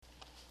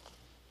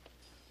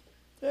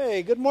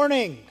Hey, good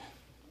morning.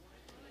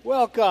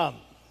 Welcome.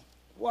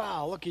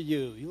 Wow, look at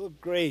you. You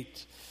look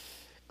great.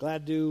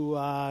 Glad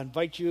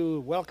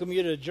to welcome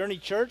you to Journey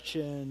Church,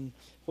 and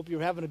hope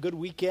you're having a good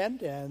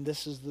weekend, and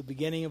this is the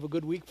beginning of a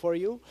good week for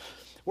you.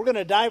 We're going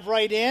to dive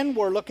right in.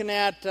 We're looking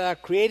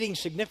at creating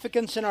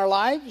significance in our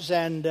lives,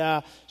 and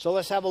so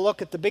let's have a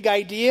look at the big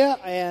idea,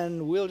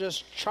 and we'll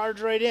just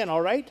charge right in,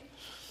 all right?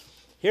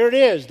 Here it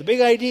is, the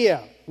big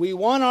idea. We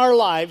want our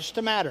lives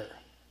to matter,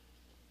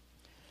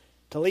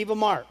 to leave a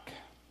mark.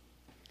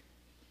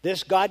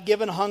 This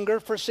God-given hunger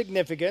for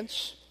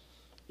significance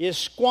is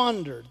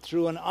squandered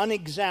through an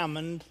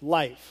unexamined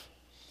life.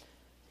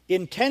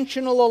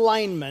 Intentional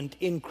alignment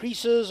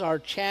increases our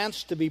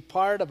chance to be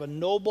part of a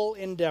noble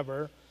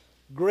endeavor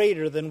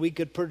greater than we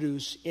could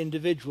produce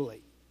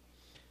individually.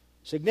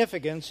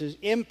 Significance is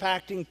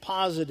impacting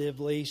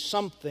positively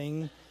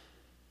something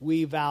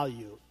we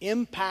value.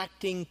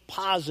 Impacting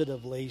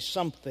positively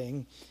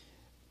something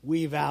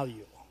we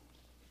value.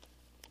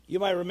 You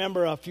might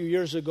remember a few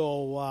years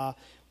ago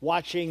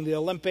watching the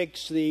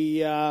Olympics,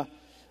 the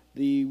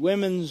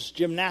women's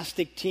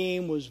gymnastic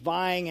team was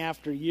vying,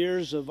 after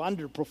years of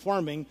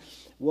underperforming,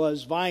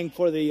 was vying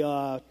for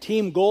the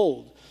team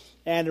gold.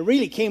 And it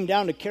really came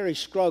down to Carrie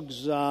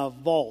Scruggs'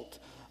 vault.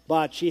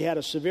 But she had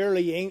a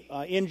severely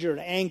injured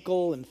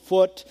ankle and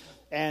foot,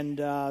 and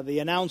the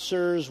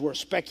announcers were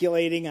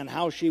speculating on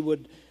how she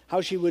would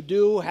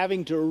do,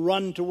 having to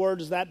run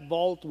towards that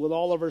vault with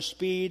all of her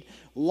speed,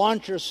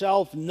 launch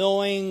herself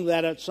knowing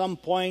that at some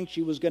point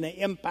she was going to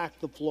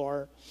impact the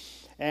floor.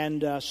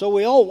 And so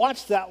we all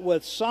watched that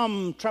with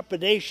some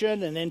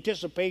trepidation and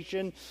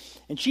anticipation,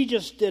 and she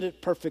just did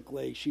it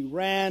perfectly. She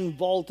ran,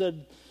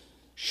 vaulted,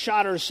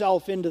 shot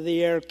herself into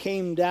the air,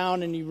 came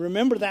down, and you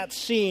remember that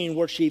scene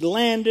where she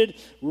landed,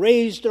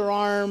 raised her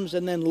arms,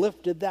 and then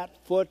lifted that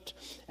foot,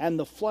 and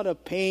the flood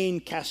of pain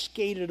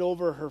cascaded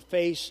over her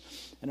face,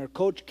 and her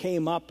coach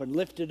came up and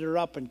lifted her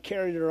up and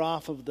carried her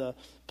off of the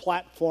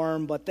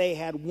platform, but they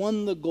had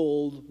won the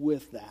gold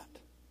with that.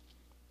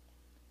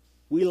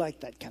 We like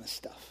that kind of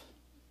stuff.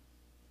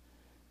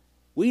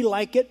 We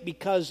like it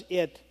because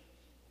it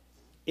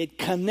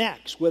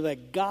connects with a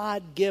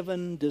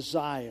God-given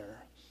desire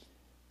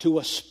to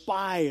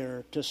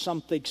aspire to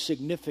something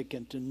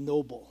significant and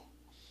noble.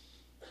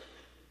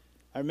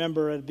 I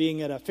remember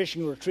being at a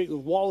fishing retreat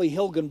with Wally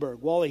Hilgenberg.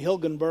 Wally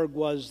Hilgenberg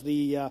was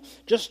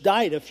just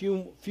died a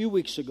few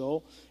weeks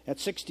ago at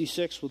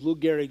 66 with Lou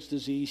Gehrig's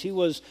disease. He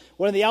was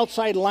one of the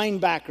outside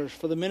linebackers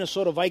for the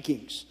Minnesota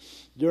Vikings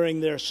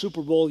during their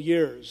Super Bowl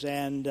years,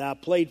 and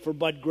played for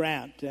Bud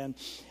Grant. And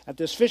at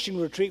this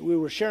fishing retreat, we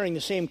were sharing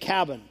the same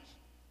cabin.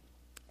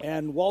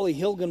 And Wally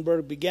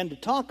Hilgenberg began to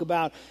talk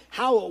about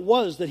how it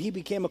was that he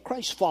became a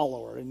Christ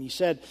follower. And he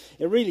said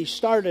it really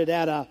started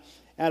at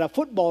a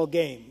football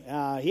game.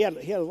 He had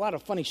a lot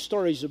of funny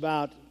stories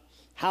about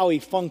how he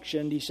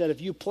functioned. He said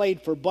if you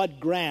played for Bud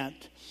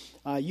Grant,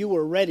 you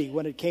were ready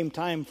when it came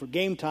time for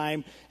game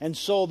time. And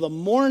so the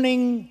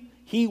morning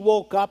he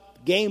woke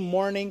up, game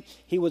morning,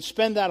 he would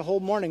spend that whole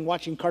morning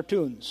watching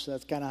cartoons.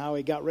 That's kind of how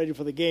he got ready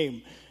for the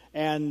game.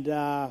 And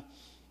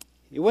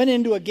he went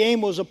into a game.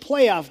 It was a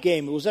playoff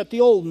game. It was at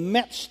the old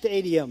Met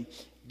Stadium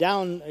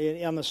down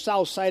on the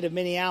south side of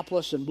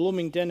Minneapolis in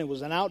Bloomington. It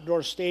was an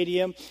outdoor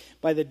stadium.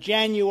 By the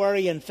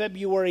January and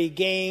February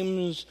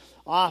games,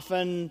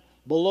 often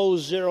below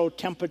zero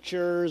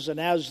temperatures, and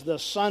as the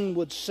sun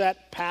would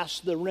set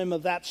past the rim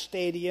of that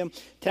stadium,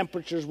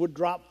 temperatures would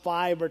drop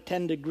 5 or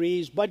 10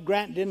 degrees. Bud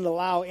Grant didn't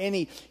allow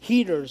any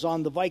heaters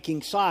on the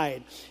Viking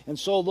side, and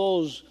so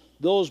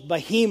those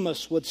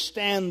behemoths would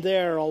stand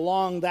there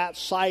along that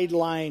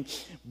sideline,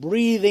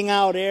 breathing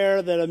out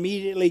air that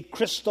immediately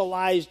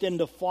crystallized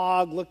into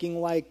fog,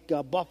 looking like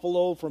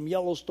Buffalo from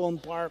Yellowstone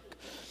Park.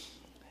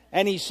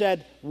 And he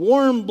said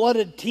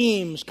warm-blooded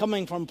teams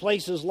coming from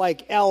places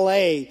like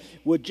L.A.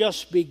 would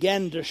just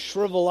begin to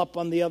shrivel up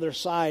on the other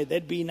side.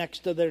 They'd be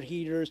next to their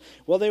heaters.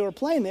 Well, they were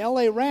playing the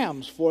L.A.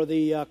 Rams for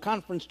the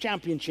conference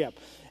championship,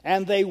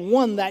 and they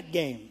won that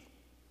game.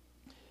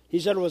 He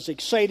said it was an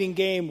exciting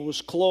game. It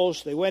was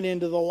close. They went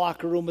into the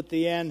locker room at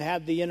the end,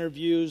 had the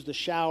interviews, the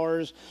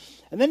showers.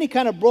 And then he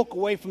kind of broke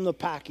away from the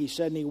pack, he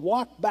said, and he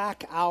walked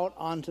back out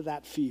onto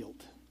that field.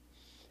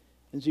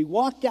 As he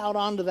walked out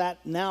onto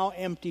that now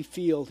empty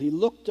field, he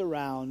looked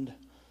around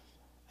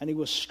and he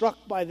was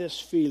struck by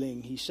this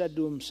feeling. He said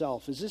to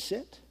himself, is this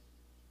it?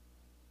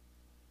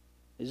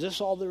 Is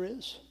this all there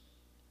is?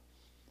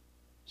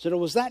 So it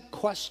was that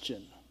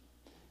question,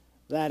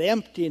 that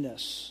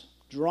emptiness,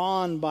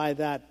 drawn by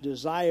that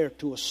desire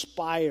to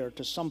aspire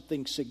to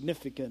something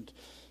significant,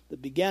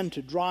 that began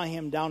to draw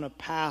him down a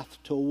path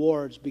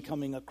towards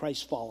becoming a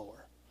Christ follower.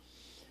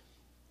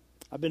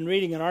 I've been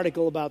reading an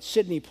article about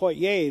Sidney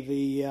Poitier,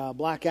 the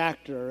black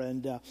actor,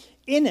 and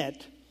in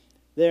it,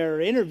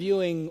 they're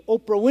interviewing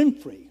Oprah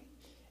Winfrey.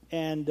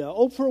 And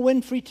Oprah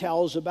Winfrey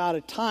tells about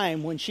a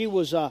time when she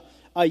was a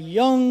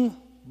young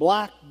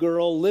black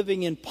girl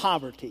living in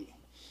poverty.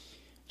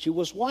 She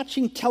was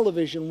watching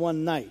television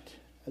one night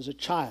as a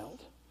child.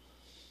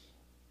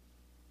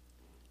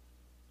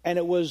 And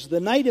it was the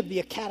night of the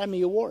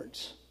Academy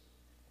Awards.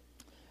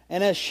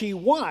 And as she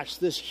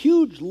watched, this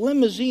huge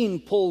limousine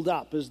pulled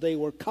up as they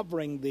were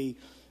covering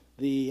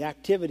the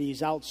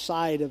activities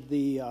outside of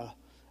the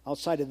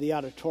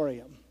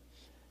auditorium.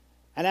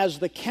 And as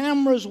the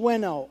cameras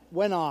went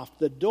off,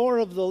 the door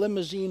of the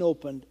limousine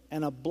opened,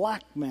 and a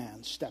black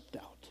man stepped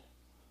out.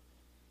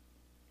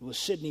 It was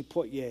Sidney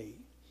Poitier.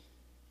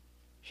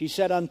 She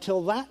said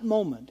until that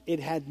moment, it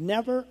had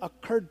never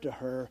occurred to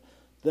her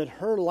that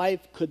her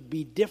life could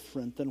be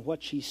different than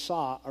what she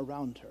saw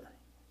around her.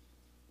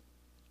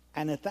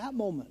 And at that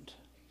moment,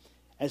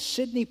 as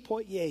Sidney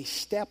Poitier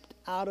stepped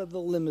out of the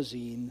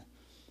limousine,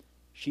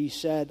 she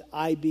said,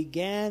 I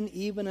began,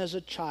 even as a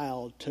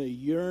child, to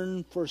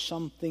yearn for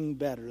something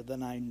better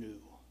than I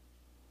knew.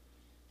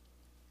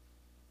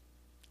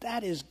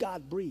 That is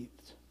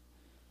God-breathed.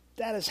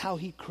 That is how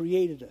He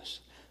created us.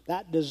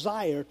 That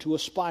desire to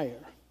aspire.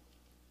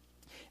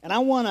 And I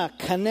want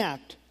to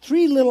connect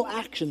 3 little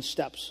action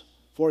steps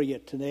for you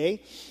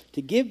today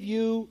to give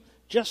you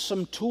just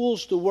some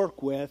tools to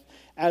work with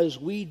as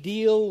we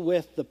deal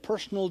with the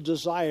personal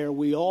desire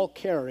we all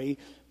carry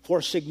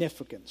for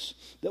significance,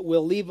 that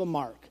will leave a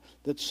mark,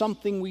 that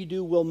something we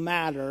do will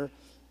matter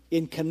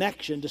in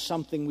connection to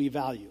something we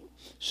value.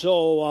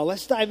 So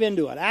let's dive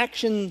into it.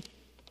 Action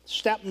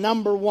step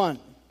number 1.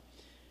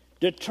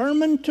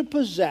 Determine to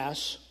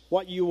possess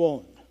what you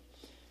own.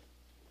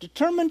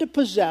 Determine to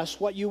possess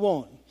what you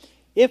own.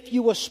 If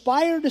you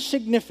aspire to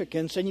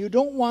significance and you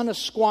don't want to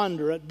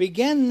squander it,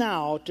 begin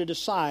now to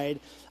decide,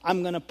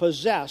 I'm going to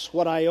possess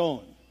what I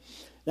own.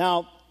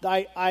 Now,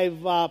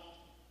 I've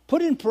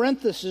put in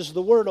parentheses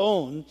the word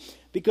own,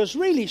 because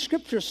really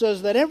Scripture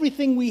says that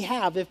everything we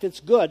have, if it's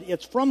good,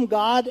 it's from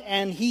God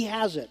and He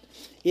has it.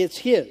 It's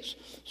His.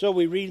 So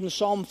we read in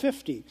Psalm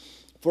 50,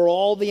 for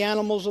all the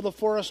animals of the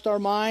forest are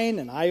mine,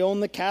 and I own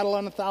the cattle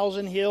on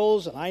 1,000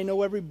 hills, and I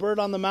know every bird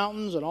on the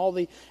mountains, and all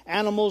the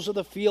animals of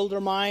the field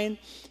are mine.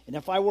 And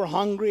if I were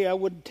hungry, I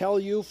would not tell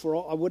you, for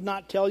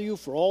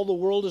all the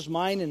world is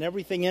mine and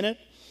everything in it.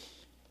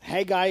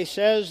 Haggai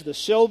says, the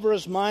silver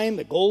is mine,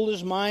 the gold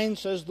is mine,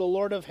 says the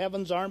Lord of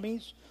heaven's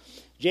armies.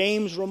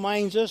 James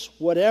reminds us,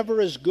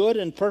 whatever is good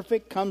and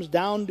perfect comes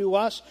down to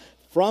us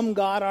from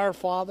God our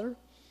Father.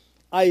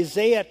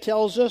 Isaiah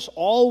tells us,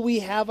 all we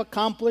have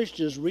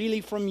accomplished is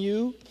really from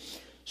you.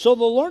 So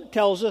the Lord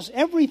tells us,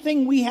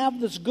 everything we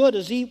have that's good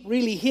is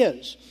really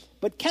His.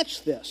 But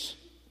catch this.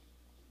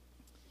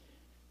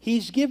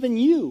 He's given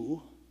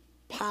you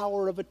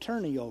power of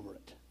attorney over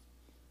it.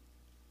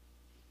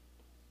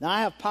 Now,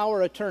 I have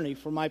power of attorney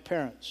for my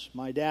parents.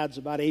 My dad's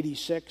about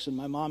 86 and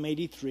my mom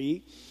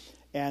 83.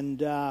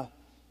 And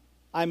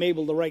I'm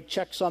able to write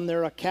checks on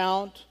their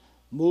account,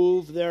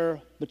 move their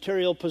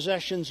material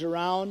possessions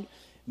around,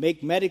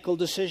 make medical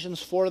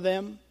decisions for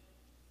them,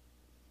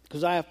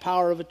 because I have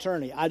power of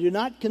attorney. I do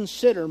not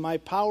consider my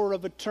power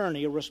of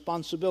attorney a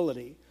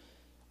responsibility.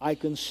 I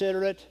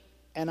consider it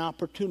an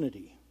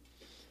opportunity.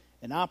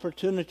 An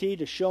opportunity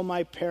to show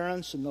my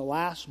parents in the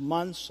last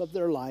months of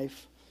their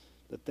life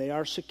that they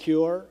are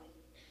secure,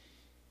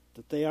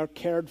 that they are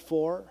cared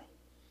for,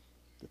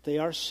 that they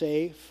are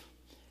safe,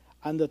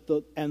 and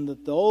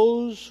that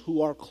those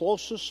who are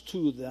closest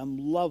to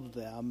them love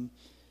them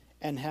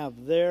and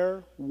have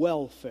their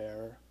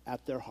welfare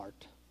at their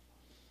heart.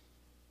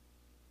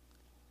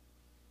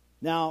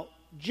 Now,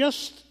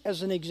 just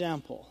as an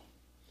example,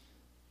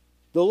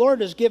 the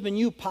Lord has given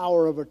you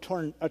power of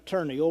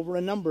attorney over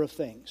a number of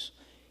things.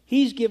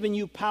 He's given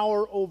you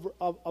power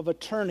of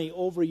attorney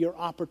over your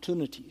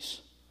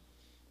opportunities.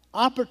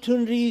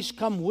 Opportunities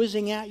come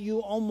whizzing at you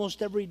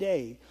almost every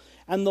day.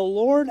 And the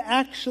Lord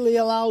actually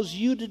allows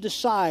you to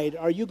decide,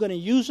 are you going to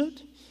use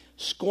it,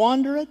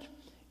 squander it,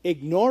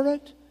 ignore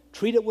it,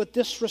 treat it with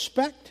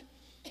disrespect?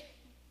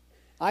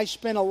 I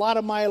spent a lot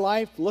of my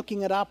life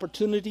looking at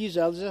opportunities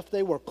as if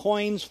they were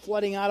coins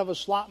flooding out of a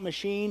slot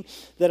machine,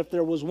 that if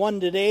there was one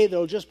today,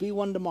 there'll just be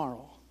one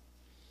tomorrow.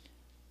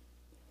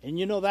 And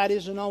you know, that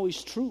isn't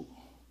always true.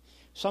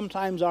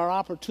 Sometimes our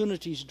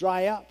opportunities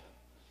dry up,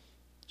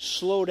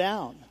 slow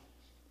down.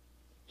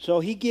 So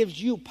He gives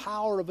you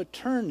power of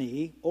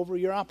attorney over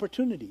your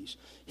opportunities.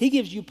 He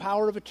gives you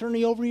power of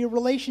attorney over your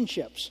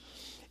relationships.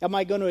 Am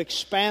I going to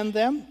expand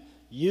them,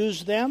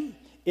 use them,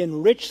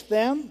 enrich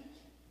them,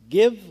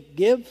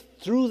 give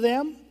through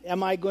them?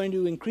 Am I going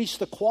to increase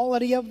the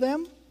quality of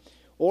them?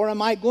 Or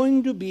am I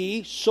going to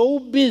be so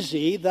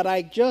busy that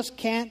I just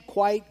can't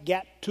quite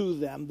get to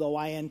them, though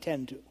I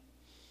intend to?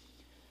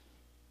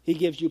 He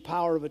gives you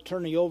power of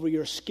attorney over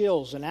your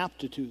skills and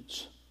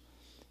aptitudes.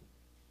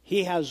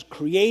 He has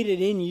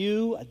created in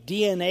you a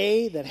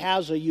DNA that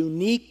has a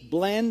unique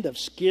blend of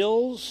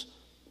skills,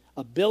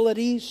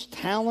 abilities,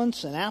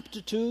 talents, and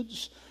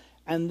aptitudes.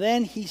 And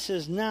then He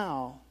says,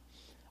 now,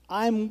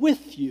 I'm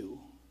with you.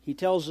 He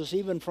tells us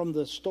even from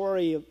the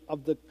story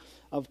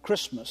of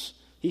Christmas.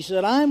 He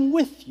said, I'm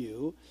with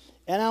you,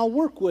 and I'll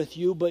work with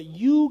you, but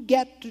you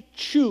get to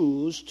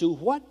choose to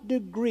what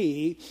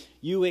degree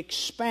you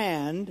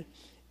expand,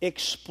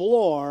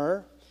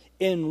 explore,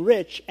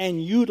 enrich,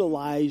 and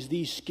utilize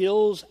these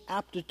skills,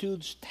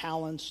 aptitudes,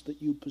 talents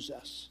that you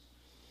possess.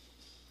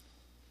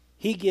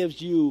 He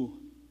gives you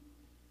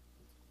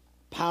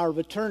power of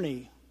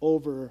attorney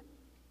over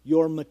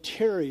your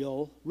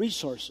material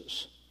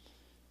resources,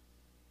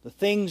 the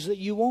things that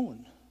you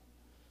own.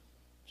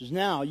 Because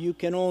now you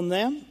can own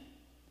them,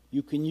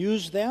 you can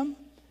use them,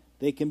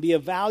 they can be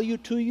of value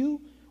to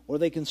you, or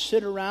they can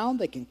sit around,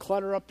 they can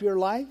clutter up your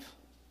life.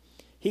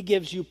 He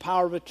gives you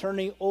power of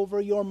attorney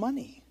over your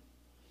money.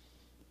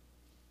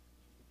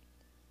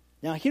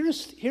 Now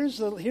here's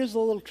the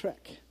little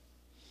trick.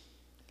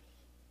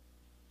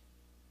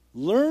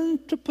 Learn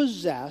to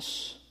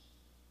possess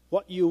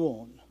what you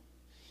own.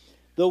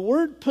 The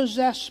word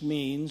possess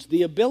means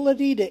the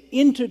ability to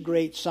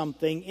integrate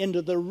something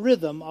into the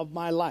rhythm of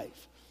my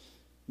life.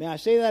 May I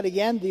say that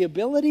again? The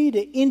ability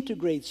to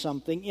integrate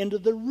something into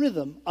the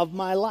rhythm of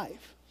my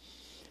life.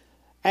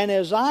 And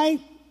as I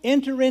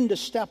enter into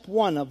step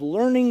one of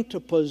learning to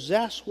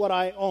possess what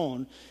I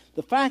own,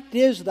 the fact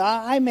is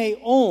that I may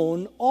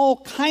own all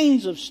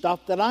kinds of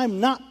stuff that I'm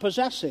not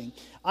possessing.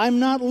 I'm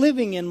not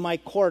living in my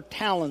core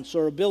talents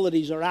or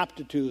abilities or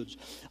aptitudes.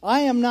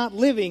 I am not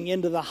living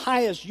into the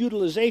highest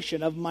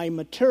utilization of my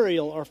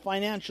material or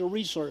financial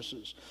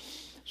resources.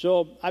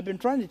 So I've been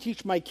trying to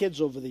teach my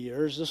kids over the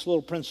years this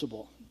little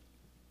principle.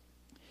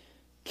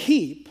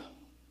 Keep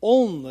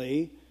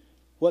only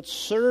what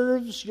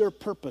serves your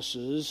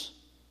purposes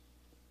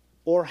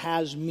or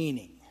has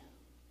meaning.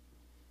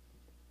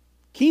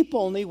 Keep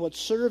only what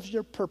serves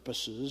your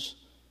purposes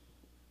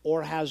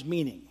or has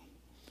meaning.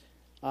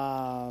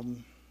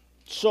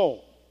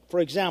 So, for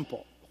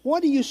example,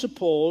 what do you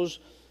suppose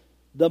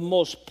the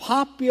most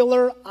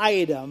popular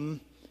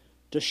item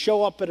to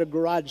show up at a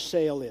garage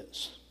sale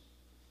is?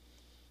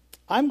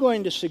 I'm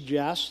going to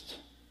suggest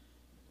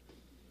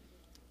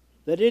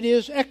that it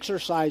is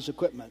exercise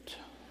equipment.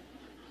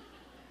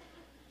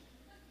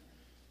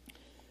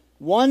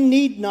 One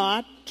need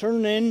not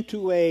turn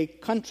into a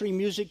country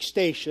music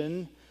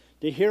station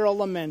to hear a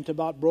lament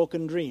about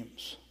broken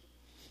dreams.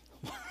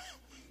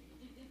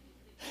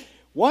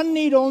 One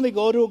need only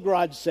go to a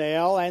garage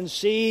sale and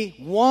see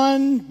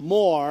one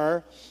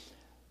more,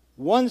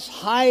 once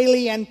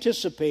highly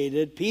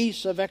anticipated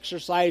piece of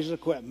exercise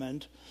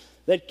equipment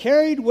that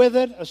carried with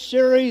it a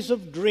series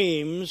of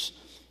dreams,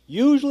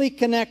 usually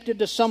connected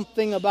to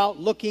something about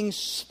looking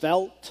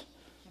svelte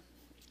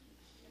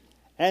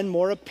and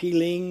more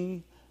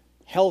appealing,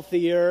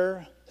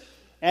 healthier,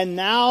 and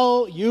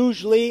now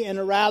usually in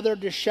a rather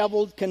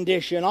disheveled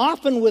condition,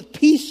 often with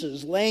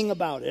pieces laying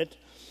about it.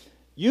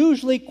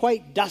 Usually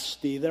quite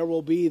dusty, there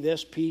will be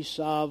this piece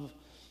of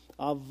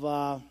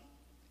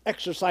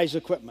exercise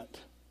equipment.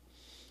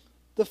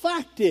 The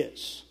fact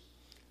is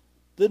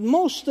that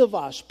most of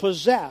us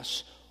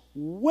possess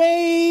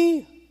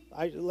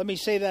let me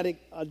say that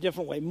a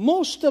different way.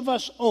 Most of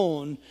us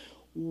own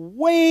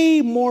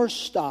way more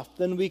stuff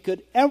than we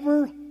could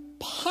ever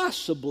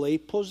possibly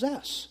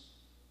possess,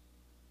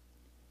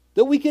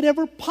 that we could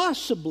ever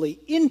possibly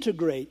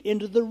integrate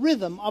into the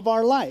rhythm of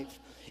our life.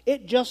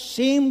 It just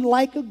seemed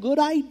like a good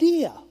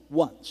idea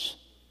once.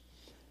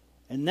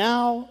 And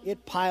now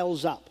it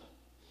piles up.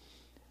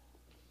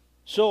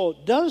 So,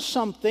 does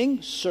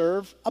something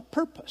serve a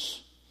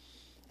purpose?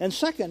 And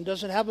second,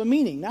 does it have a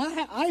meaning?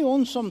 Now, I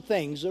own some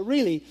things that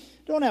really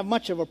don't have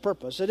much of a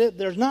purpose.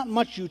 There's not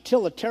much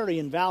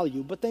utilitarian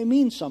value, but they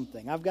mean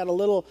something. I've got a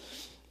little,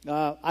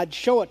 I'd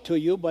show it to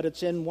you, but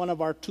it's in one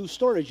of our 2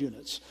 storage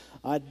units.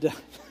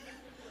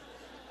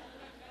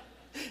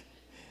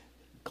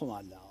 Come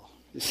on now.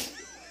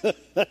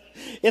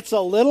 It's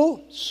a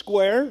little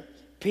square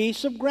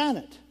piece of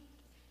granite.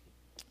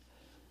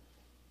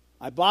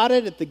 I bought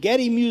it at the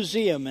Getty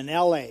Museum in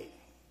L.A.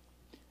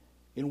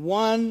 in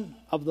one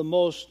of the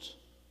most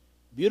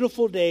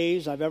beautiful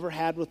days I've ever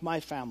had with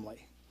my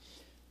family.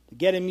 The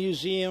Getty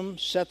Museum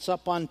sets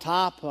up on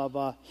top of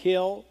a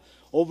hill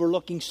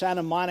overlooking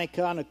Santa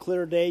Monica. On a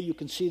clear day, you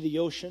can see the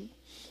ocean.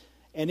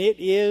 And it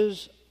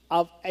is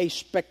of a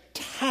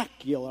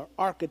spectacular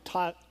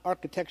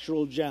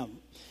architectural gem.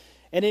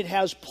 And it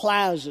has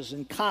plazas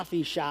and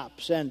coffee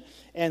shops and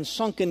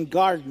sunken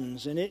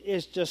gardens. And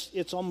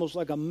it's almost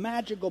like a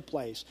magical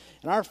place.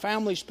 And our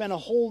family spent a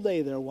whole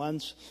day there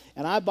once.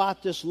 And I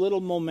bought this little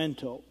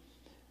memento.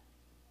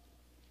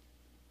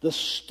 The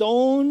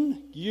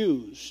stone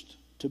used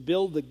to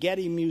build the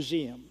Getty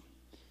Museum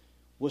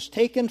was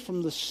taken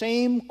from the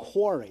same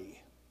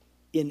quarry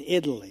in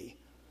Italy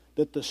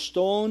that the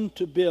stone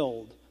to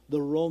build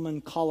the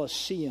Roman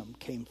Colosseum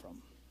came from.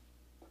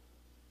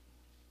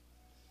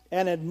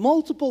 And at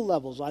multiple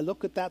levels, I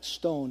look at that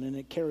stone and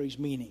it carries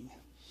meaning.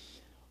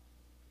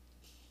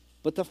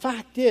 But the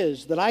fact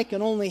is that I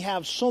can only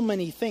have so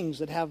many things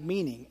that have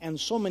meaning and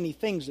so many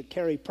things that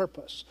carry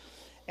purpose.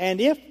 And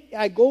if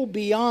I go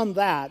beyond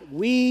that,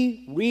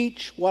 we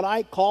reach what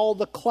I call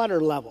the clutter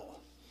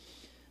level.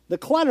 The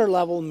clutter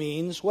level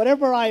means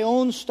whatever I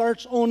own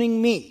starts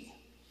owning me.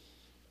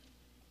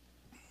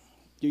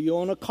 Do you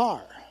own a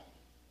car?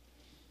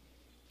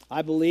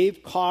 I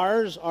believe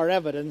cars are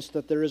evidence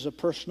that there is a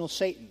personal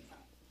Satan.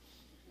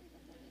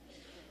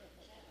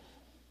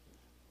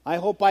 I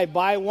hope I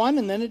buy one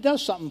and then it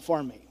does something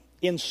for me.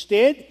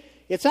 Instead,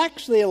 it's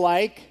actually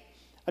like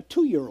a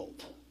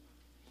 2-year-old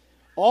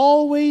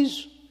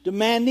always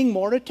demanding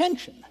more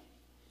attention.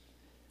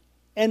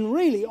 And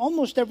really,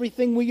 almost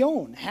everything we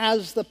own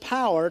has the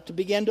power to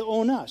begin to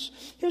own us.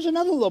 Here's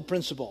another little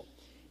principle.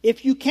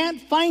 If you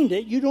can't find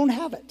it, you don't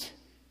have it.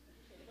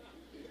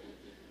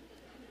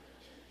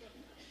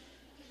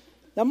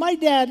 Now, my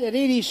dad at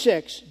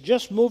 86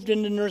 just moved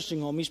into nursing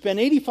home. He spent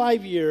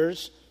 85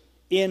 years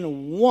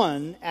in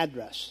one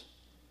address.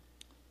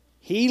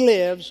 He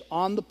lives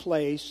on the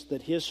place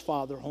that his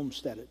father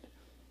homesteaded.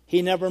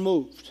 He never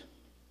moved.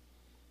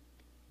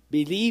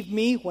 Believe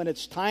me, when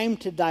it's time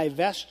to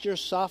divest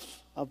yourself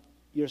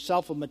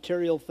of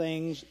material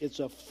things, it's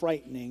a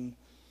frightening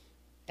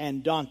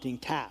and daunting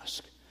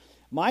task.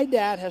 My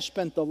dad has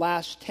spent the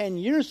last 10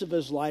 years of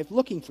his life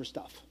looking for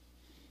stuff.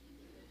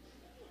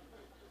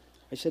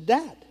 I said,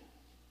 Dad,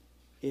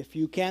 if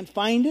you can't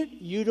find it,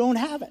 you don't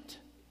have it.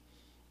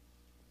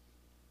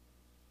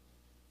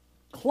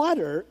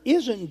 Clutter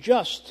isn't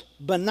just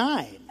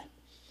benign.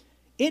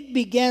 It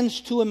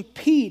begins to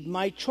impede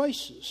my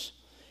choices.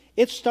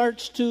 It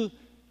starts to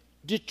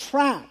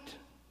detract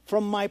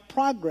from my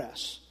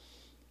progress.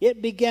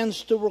 It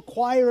begins to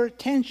require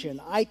attention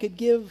I could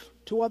give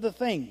to other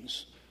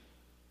things.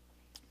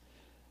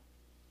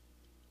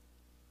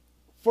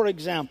 For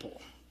example,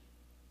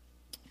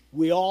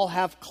 we all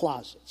have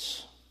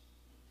closets.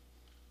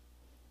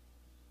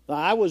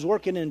 I was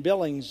working in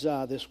Billings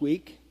this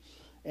week,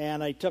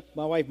 and I took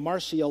my wife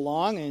Marcy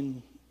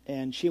along,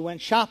 and she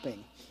went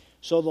shopping.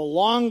 So the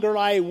longer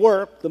I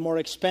worked, the more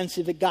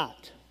expensive it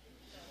got.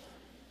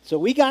 So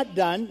we got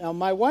done. Now,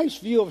 my wife's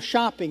view of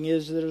shopping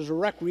is that it's a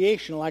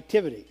recreational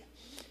activity,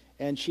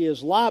 and she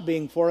is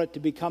lobbying for it to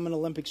become an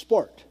Olympic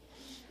sport.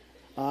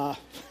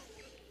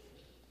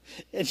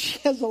 And she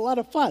has a lot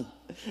of fun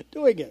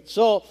doing it.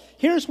 So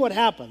here's what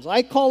happens.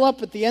 I call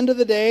up at the end of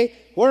the day.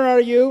 Where are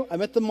you?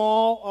 I'm at the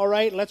mall. All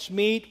right, let's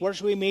meet. Where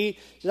should we meet?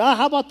 She says,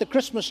 how about the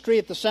Christmas tree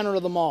at the center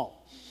of the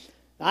mall?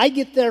 I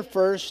get there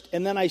first,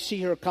 and then I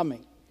see her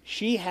coming.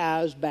 She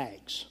has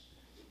bags.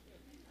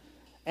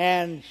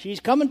 And she's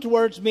coming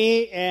towards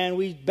me, and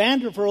we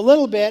banter for a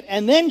little bit,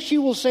 and then she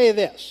will say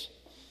this.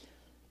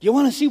 Do you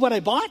want to see what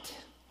I bought?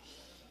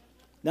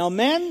 Now,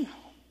 men,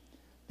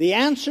 the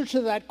answer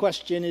to that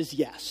question is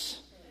yes.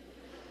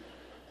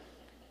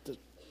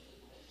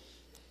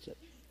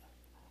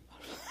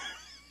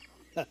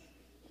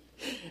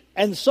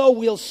 And so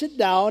we'll sit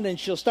down and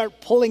she'll start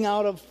pulling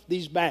out of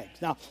these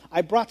bags. Now,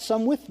 I brought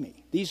some with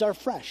me. These are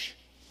fresh.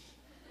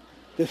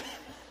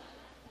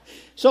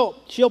 So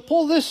she'll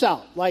pull this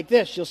out like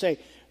this. She'll say,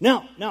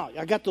 no,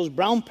 I got those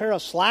brown pair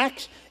of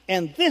slacks,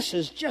 and this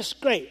is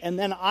just great. And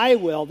then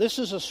this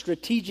is a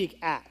strategic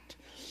act.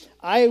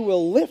 I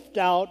will lift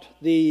out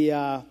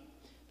the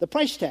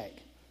price tag,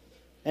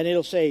 and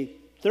it'll say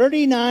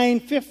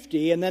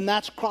 $39.50, and then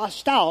that's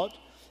crossed out,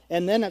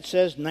 and then it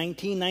says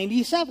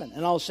 $19.97,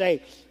 and I'll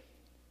say,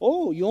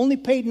 oh, you only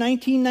paid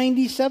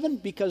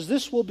 $19.97 because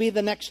this will be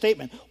the next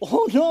statement.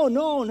 Oh,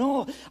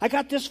 no, I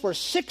got this for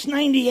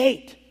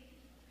 $6.98.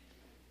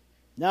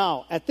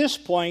 Now, at this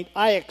point,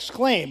 I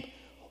exclaim,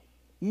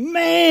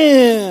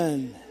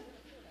 man!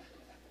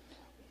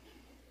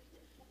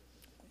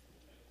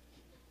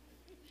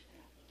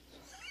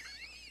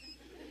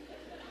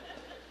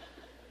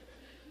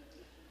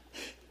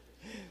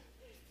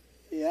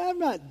 Yeah, I'm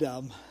not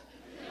dumb.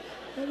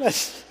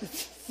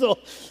 So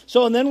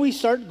and then we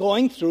start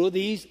going through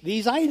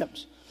these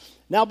items.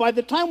 Now, by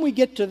the time we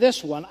get to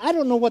this one, I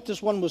don't know what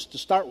this one was to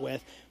start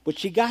with, but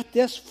she got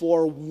this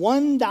for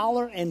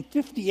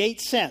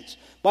 $1.58.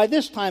 By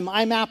this time,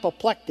 I'm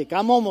apoplectic.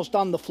 I'm almost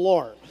on the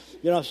floor.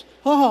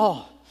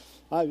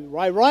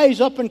 I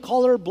rise up and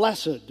call her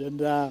blessed,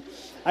 and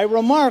I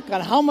remark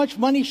on how much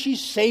money she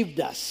saved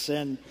us,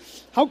 and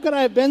how could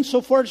I have been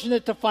so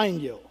fortunate to find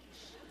you?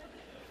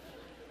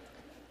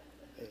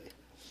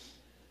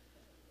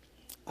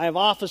 I have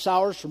office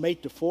hours from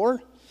 8 to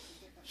 4.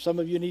 Some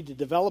of you need to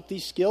develop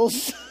these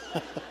skills.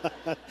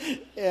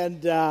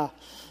 But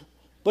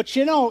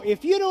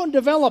if you don't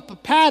develop a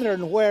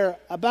pattern where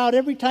about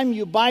every time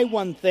you buy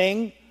one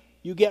thing,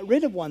 you get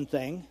rid of one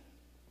thing,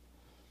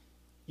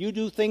 you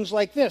do things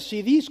like this.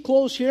 See, these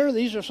clothes here,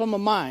 these are some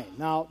of mine.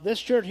 Now, this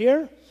shirt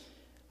here,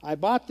 I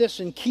bought this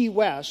in Key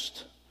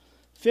West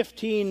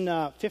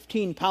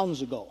 15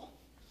 pounds ago.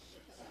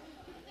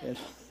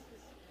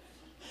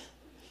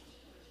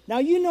 Now,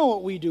 you know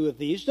what we do with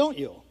these, don't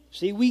you?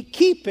 See, we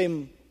keep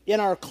them in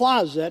our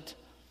closet,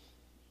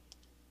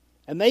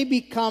 and they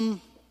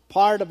become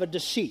part of a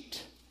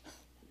deceit.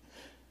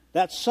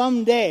 That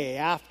someday,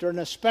 after an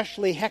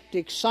especially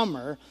hectic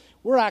summer,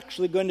 we're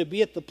actually going to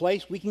be at the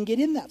place we can get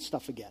in that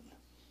stuff again.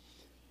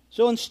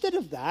 So instead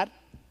of that,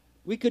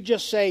 we could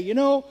just say,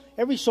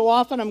 every so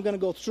often I'm going to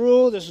go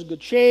through, this is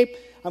good shape,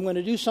 I'm going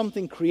to do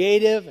something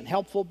creative and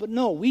helpful. But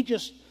no, we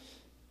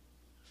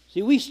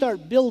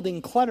start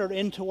building clutter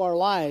into our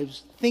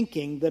lives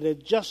thinking that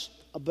it's just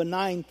a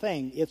benign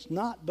thing. It's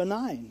not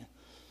benign.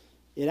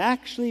 It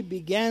actually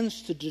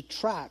begins to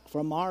detract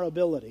from our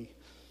ability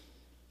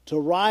to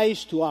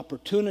rise to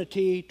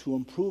opportunity, to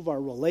improve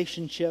our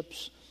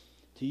relationships,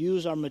 to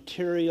use our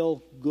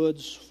material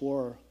goods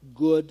for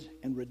good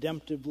and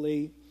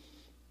redemptively,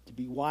 to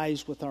be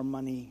wise with our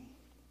money,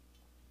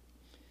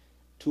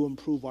 to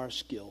improve our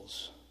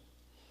skills.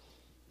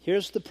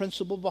 Here's the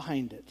principle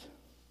behind it.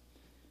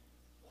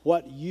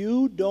 What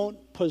you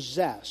don't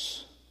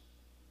possess,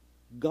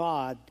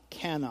 God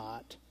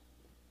cannot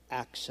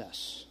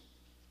access.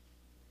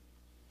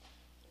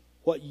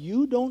 What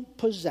you don't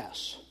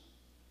possess,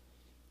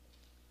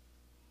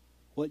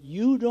 what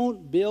you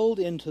don't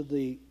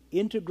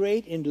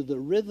integrate into the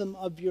rhythm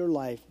of your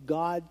life,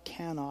 God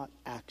cannot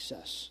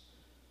access.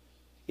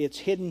 It's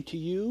hidden to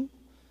you,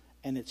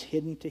 and it's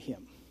hidden to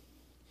Him.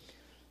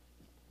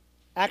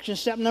 Action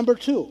step number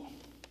 2.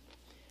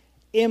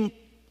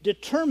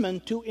 Determine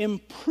to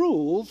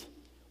improve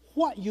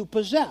what you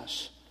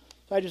possess.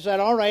 So I just said,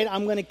 all right,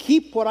 I'm going to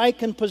keep what I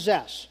can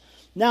possess.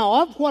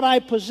 Now, of what I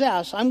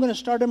possess, I'm going to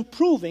start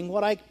improving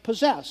what I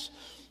possess.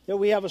 There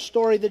we have a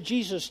story that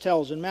Jesus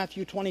tells in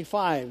Matthew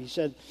 25.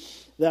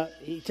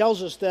 He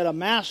tells us that a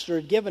master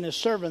had given his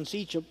servants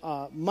each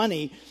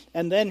money,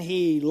 and then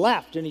he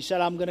left, and he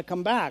said, I'm going to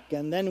come back.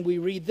 And then we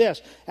read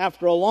this.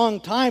 After a long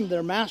time,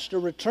 their master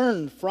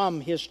returned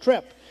from his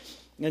trip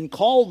and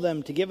called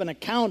them to give an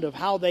account of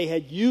how they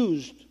had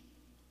used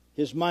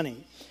his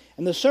money.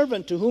 And the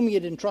servant to whom he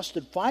had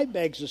entrusted 5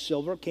 bags of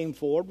silver came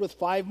forward with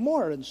 5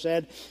 more and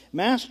said,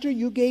 Master,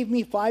 you gave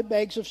me 5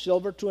 bags of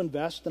silver to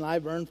invest, and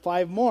I've earned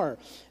 5 more.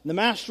 And the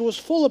master was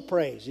full of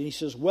praise. And he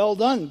says, well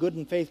done, good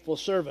and faithful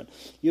servant.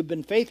 You've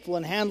been faithful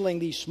in handling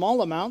these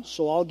small amounts,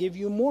 so I'll give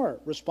you more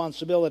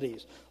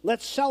responsibilities.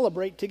 Let's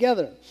celebrate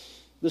together.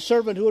 The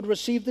servant who had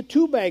received the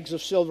 2 bags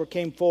of silver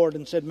came forward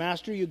and said,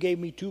 Master, you gave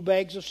me 2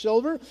 bags of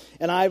silver,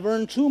 and I've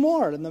earned 2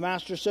 more. And the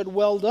master said,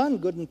 well done,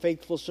 good and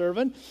faithful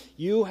servant.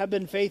 You have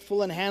been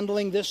faithful in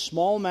handling this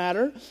small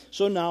matter,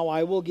 so now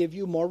I will give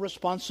you more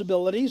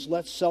responsibilities.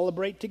 Let's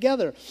celebrate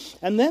together.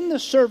 And then the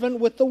servant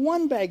with the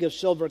 1 bag of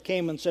silver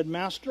came and said,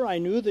 Master, I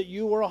knew that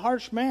you were a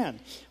harsh man,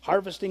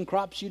 harvesting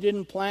crops you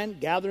didn't plant,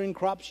 gathering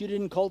crops you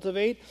didn't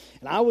cultivate,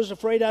 and I was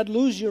afraid I'd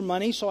lose your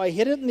money, so I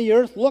hid it in the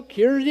earth. Look,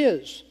 here it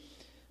is.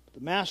 The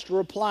master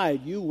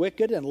replied, you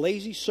wicked and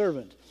lazy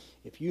servant.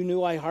 If you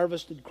knew I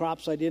harvested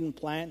crops I didn't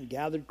plant and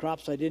gathered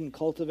crops I didn't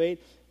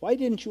cultivate, why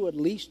didn't you at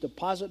least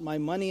deposit my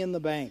money in the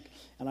bank,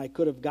 and I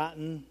could have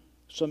gotten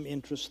some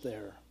interest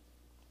there?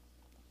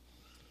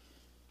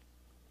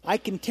 I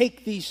can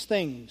take these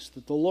things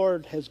that the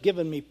Lord has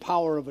given me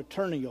power of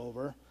attorney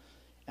over,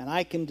 and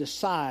I can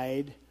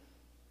decide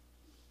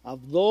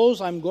of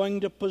those I'm going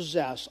to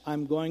possess,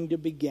 I'm going to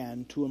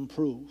begin to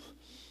improve.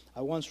 I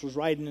once was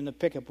riding in a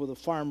pickup with a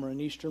farmer in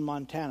eastern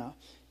Montana.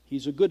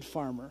 He's a good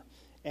farmer.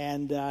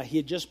 And he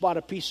had just bought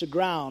a piece of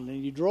ground,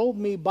 and he drove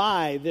me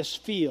by this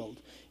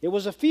field. It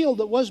was a field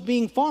that was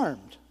being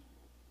farmed.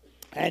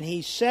 And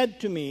he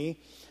said to me,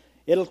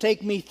 it'll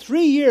take me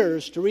 3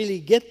 years to really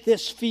get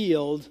this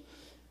field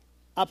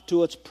up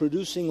to its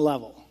producing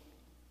level.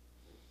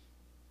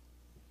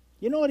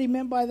 You know what he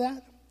meant by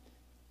that?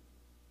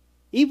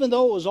 Even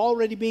though it was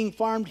already being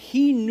farmed,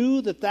 he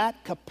knew that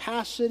that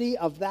capacity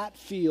of that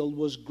field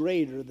was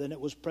greater than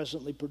it was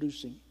presently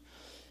producing.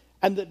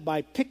 And that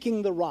by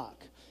picking the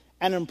rock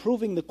and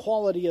improving the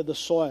quality of the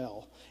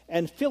soil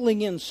and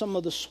filling in some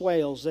of the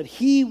swales, that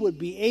he would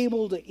be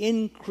able to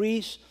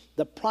increase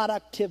the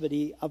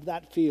productivity of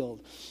that field.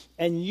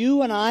 And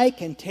you and I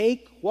can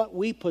take what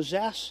we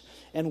possess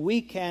and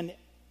we can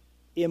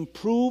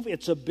improve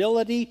its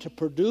ability to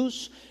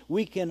produce.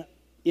 We can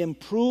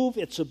improve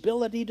its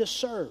ability to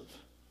serve.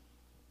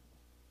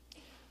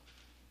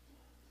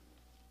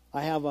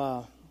 I have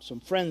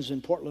some friends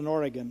in Portland,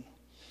 Oregon,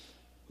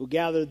 who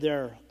gathered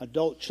their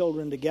adult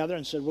children together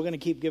and said, we're going to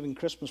keep giving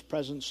Christmas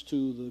presents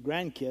to the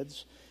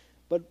grandkids,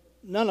 but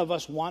none of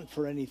us want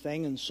for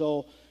anything, and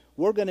so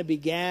we're going to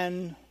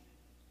begin,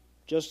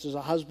 just as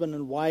a husband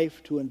and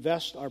wife, to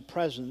invest our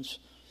presence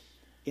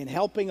in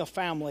helping a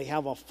family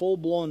have a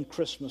full-blown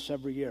Christmas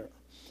every year.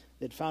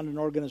 They'd found an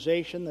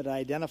organization that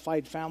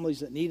identified families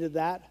that needed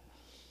that,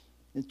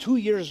 and 2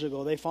 years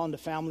ago they found a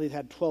family that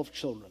had 12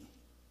 children.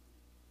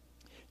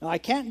 Now, I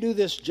can't do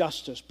this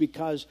justice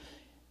because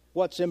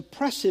what's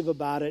impressive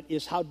about it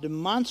is how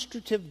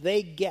demonstrative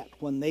they get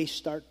when they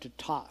start to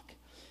talk.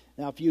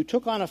 Now, if you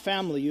took on a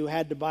family, you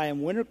had to buy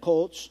them winter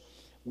coats,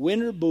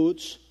 winter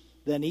boots,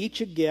 then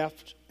each a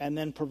gift, and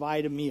then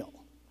provide a meal.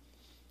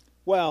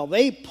 Well,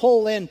 they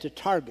pull into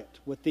Target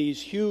with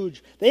these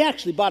huge... They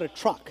actually bought a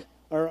truck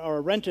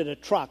or rented a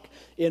truck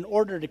in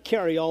order to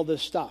carry all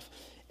this stuff.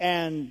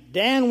 And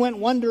Dan went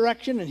one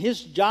direction, and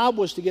his job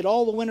was to get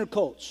all the winter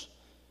coats.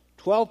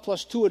 12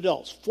 plus 2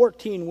 adults,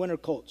 14 winter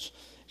coats.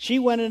 She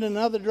went in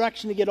another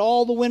direction to get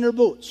all the winter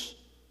boots,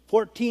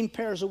 14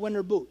 pairs of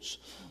winter boots.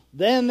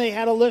 Then they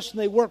had a list and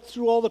they worked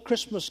through all the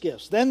Christmas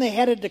gifts. Then they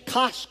headed to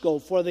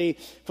Costco for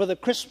the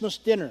Christmas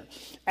dinner.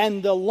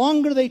 And the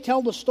longer they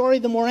tell the story,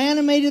 the more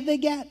animated they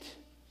get.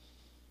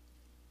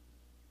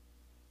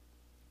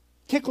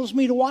 Tickles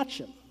me to watch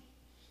them.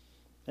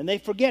 And they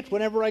forget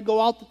whenever I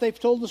go out that they've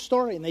told the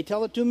story, and they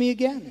tell it to me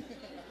again.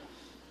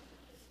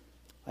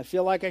 I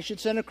feel like I should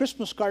send a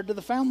Christmas card to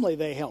the family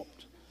they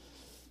helped.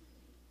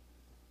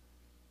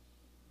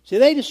 See,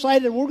 they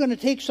decided we're going to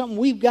take something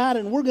we've got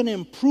and we're going to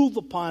improve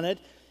upon it,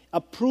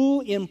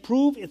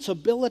 improve its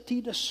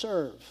ability to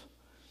serve.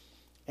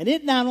 And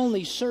it not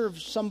only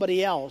serves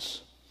somebody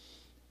else,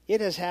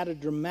 it has had a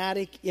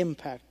dramatic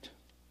impact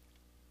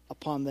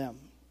upon them.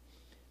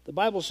 The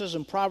Bible says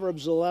in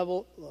Proverbs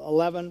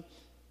 11,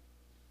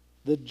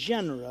 the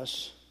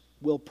generous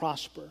will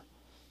prosper.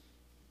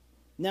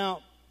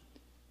 Now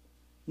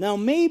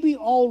maybe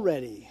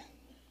already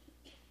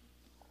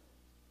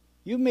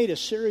you've made a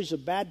series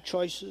of bad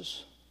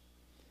choices,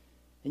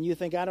 and you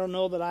think, I don't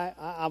know that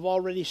I've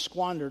already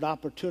squandered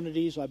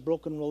opportunities. I've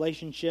broken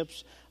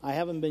relationships. I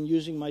haven't been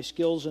using my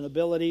skills and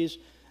abilities.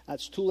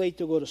 It's too late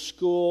to go to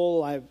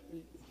school.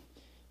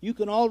 You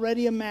can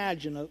already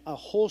imagine a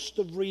host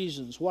of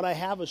reasons. What I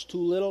have is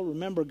too little.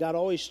 Remember, God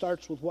always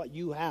starts with what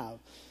you have.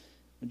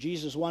 When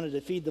Jesus wanted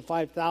to feed the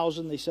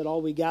 5,000, they said,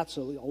 all we got's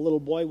a little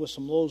boy with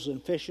some loaves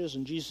and fishes.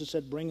 And Jesus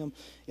said, bring him.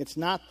 It's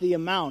not the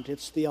amount,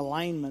 it's the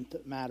alignment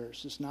that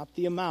matters. It's not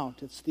the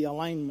amount, it's the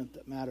alignment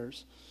that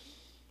matters.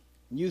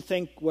 And you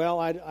think, well,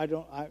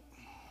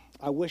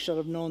 I wish I'd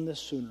have known this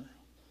sooner.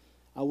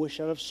 I wish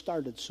I'd have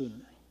started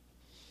sooner.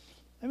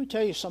 Let me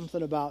tell you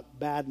something about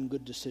bad and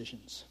good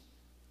decisions.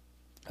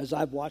 As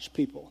I've watched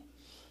people,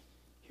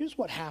 here's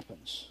what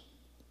happens.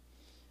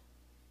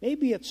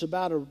 Maybe it's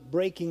about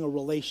breaking a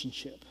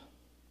relationship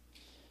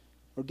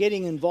or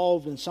getting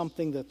involved in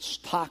something that's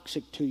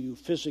toxic to you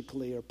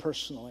physically or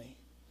personally.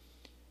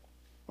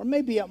 Or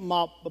maybe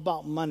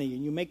about money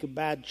and you make a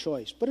bad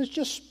choice. But it's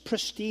just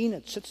pristine.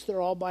 It sits there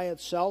all by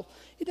itself.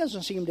 It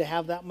doesn't seem to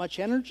have that much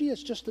energy.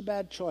 It's just a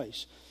bad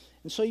choice.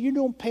 And so you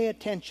don't pay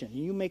attention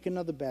and you make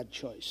another bad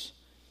choice.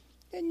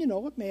 And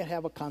it may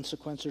have a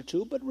consequence or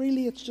two, but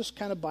really it's just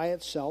kind of by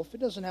itself.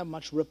 It doesn't have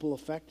much ripple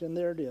effect, and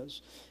there it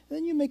is. And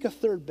then you make a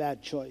third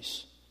bad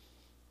choice.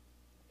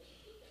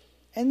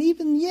 And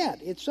even yet,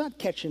 it's not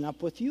catching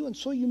up with you, and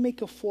so you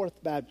make a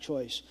fourth bad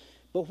choice.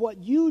 But what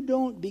you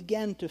don't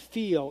begin to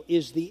feel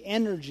is the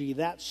energy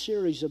that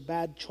series of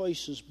bad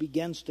choices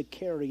begins to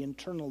carry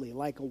internally,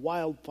 like a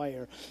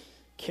wildfire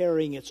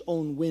carrying its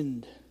own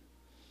wind.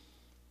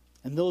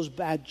 And those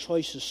bad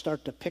choices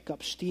start to pick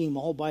up steam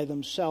all by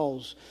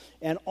themselves.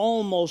 And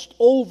almost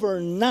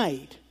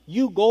overnight,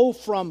 you go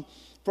from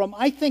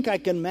I think I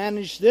can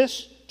manage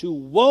this, to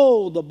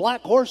whoa, the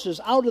black horse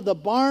is out of the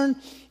barn.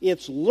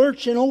 It's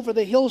lurching over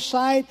the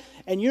hillside.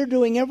 And you're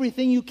doing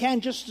everything you can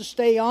just to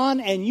stay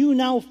on. And you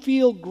now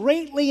feel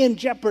greatly in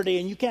jeopardy.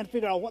 And you can't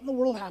figure out what in the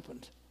world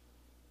happened.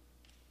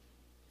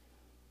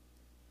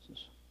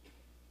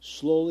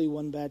 Slowly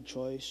one bad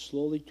choice.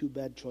 Slowly two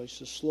bad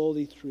choices.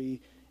 Slowly three.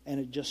 And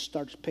it just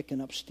starts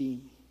picking up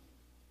steam.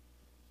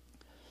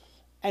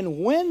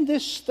 And when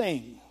this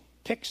thing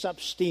picks up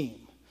steam,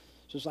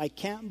 it says, I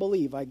can't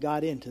believe I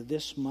got into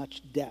this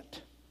much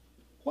debt.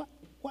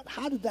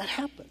 How did that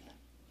happen?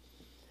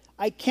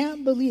 I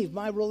can't believe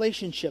my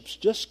relationships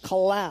just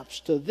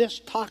collapsed to this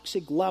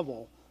toxic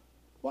level.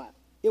 What?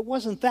 It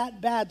wasn't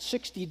that bad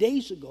 60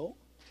 days ago.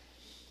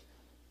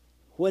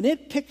 When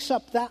it picks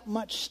up that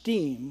much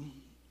steam,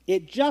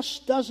 it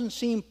just doesn't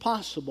seem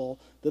possible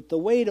that the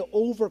way to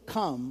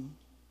overcome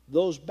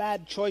those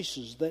bad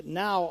choices that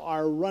now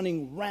are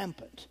running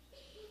rampant,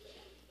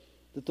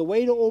 that the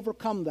way to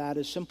overcome that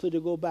is simply to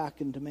go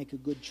back and to make a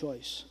good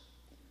choice.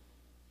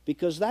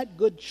 Because that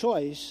good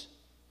choice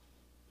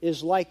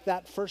is like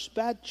that first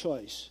bad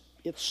choice.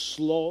 It's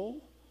slow,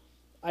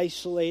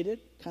 isolated,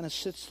 kind of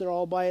sits there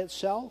all by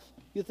itself.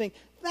 You think,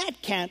 that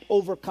can't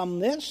overcome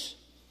this.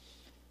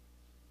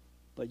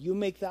 But you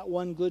make that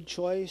one good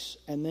choice,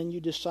 and then you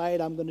decide,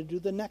 I'm going to do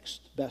the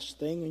next best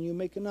thing, and you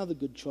make another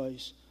good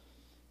choice,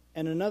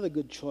 and another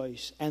good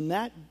choice. And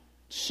that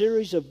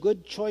series of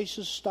good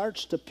choices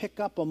starts to pick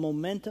up a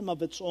momentum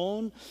of its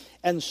own,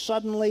 and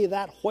suddenly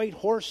that white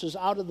horse is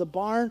out of the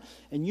barn,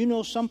 and you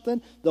know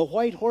something? The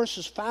white horse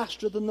is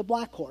faster than the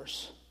black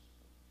horse.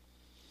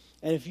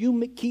 And if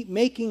you keep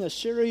making a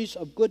series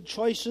of good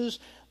choices,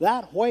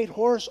 that white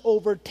horse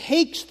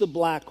overtakes the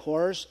black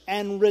horse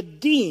and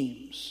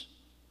redeems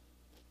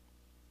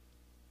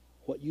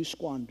what you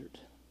squandered.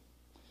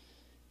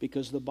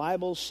 Because the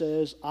Bible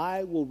says,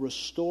 I will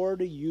restore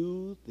to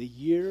you the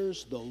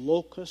years the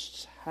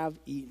locusts have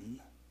eaten.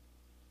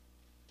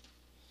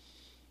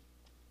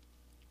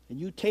 And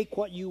you take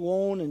what you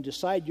own and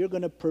decide you're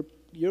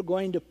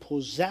going to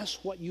possess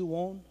what you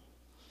own.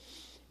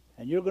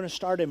 And you're going to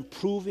start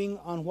improving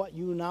on what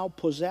you now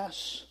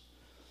possess.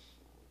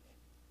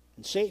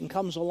 And Satan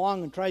comes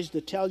along and tries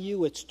to tell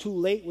you it's too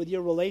late with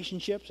your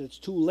relationships. It's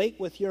too late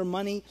with your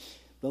money.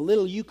 The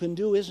little you can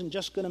do isn't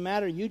just going to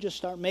matter. You just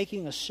start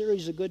making a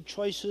series of good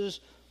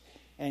choices,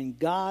 and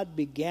God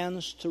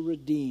begins to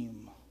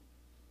redeem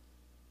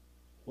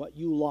what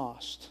you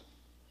lost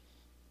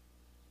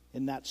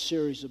in that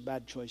series of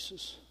bad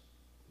choices.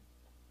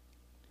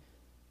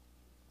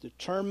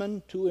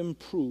 Determined to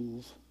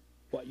improve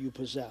what you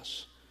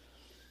possess.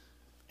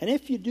 And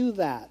if you do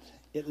that,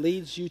 it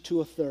leads you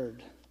to a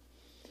third.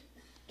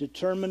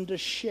 Determined to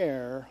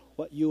share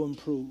what you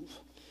improve.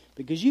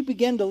 Because you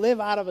begin to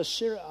live out of a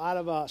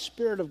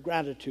spirit of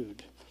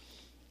gratitude.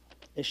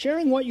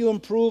 Sharing what you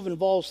improve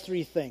involves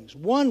three things.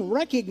 One,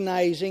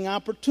 recognizing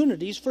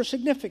opportunities for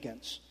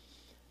significance,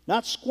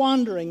 not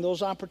squandering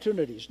those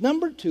opportunities.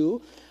 Number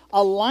two,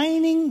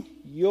 aligning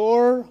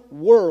your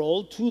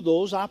world to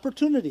those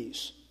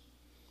opportunities.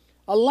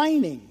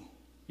 Aligning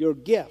your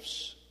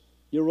gifts,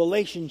 your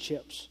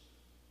relationships,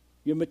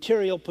 your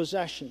material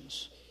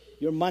possessions,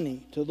 your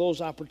money to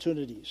those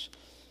opportunities.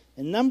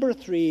 And number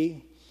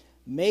three,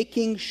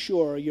 making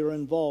sure you're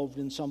involved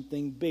in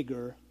something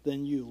bigger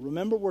than you.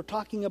 Remember, we're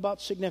talking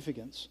about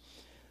significance.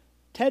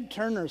 Ted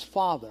Turner's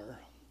father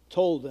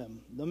told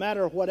him, no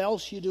matter what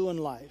else you do in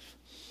life,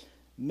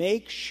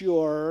 make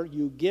sure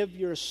you give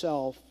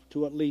yourself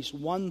to at least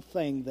one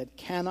thing that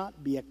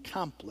cannot be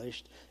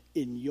accomplished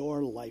in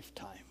your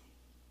lifetime.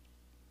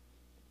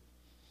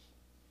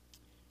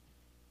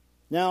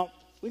 Now,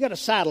 we got a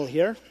saddle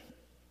here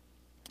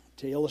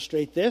to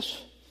illustrate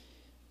this.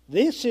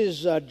 This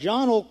is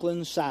John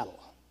Oakland's saddle.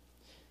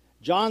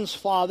 John's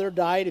father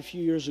died a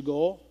few years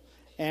ago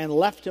and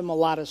left him a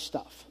lot of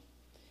stuff.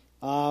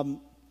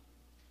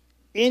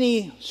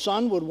 Any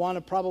son would want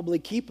to probably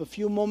keep a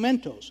few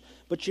mementos.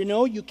 But you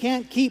know, you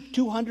can't keep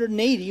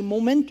 280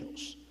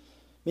 mementos.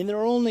 I mean, there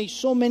are only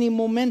so many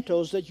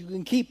mementos that you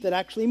can keep that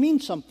actually mean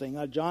something.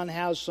 John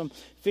has some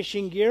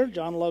fishing gear.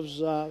 John loves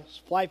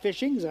fly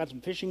fishing. He's got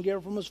some fishing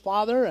gear from his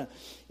father. And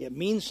it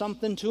means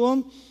something to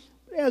him.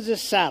 He has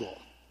this saddle.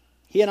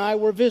 He and I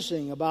were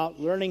visiting about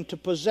learning to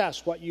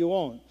possess what you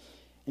own.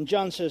 And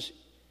John says,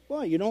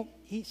 well, you know,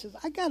 he says,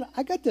 I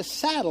got this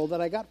saddle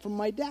that I got from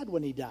my dad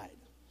when he died.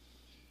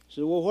 I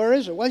said, well, where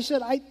is it? Well, he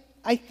said,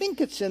 I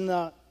think it's in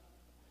the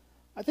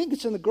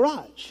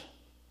garage.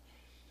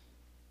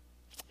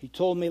 He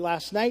told me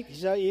last night, he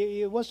said,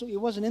 it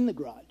wasn't in the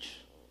garage.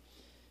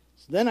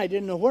 So then I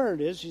didn't know where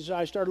it is. He said,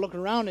 I started looking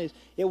around.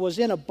 It was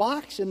in a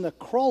box in the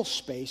crawl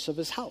space of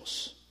his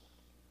house.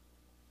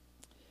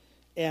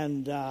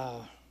 And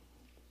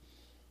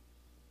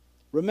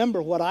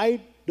remember, what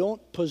I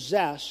don't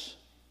possess,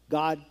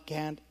 God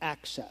can't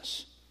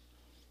access.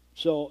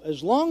 So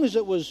as long as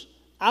it was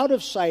out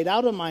of sight,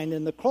 out of mind,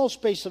 in the crawl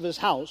space of his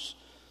house,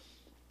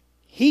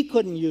 he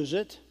couldn't use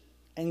it,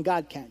 and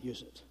God can't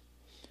use it.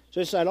 So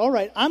he said, all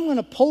right, I'm going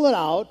to pull it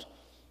out,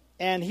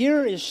 and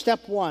here is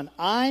step one.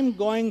 I'm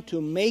going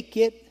to make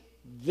it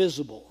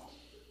visible.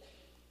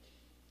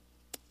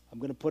 I'm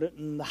going to put it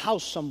in the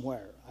house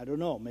somewhere. I don't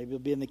know, maybe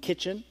it'll be in the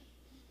kitchen.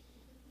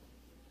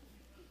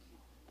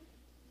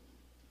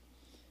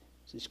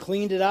 So he's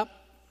cleaned it up.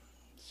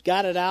 He's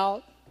got it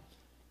out.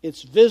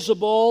 It's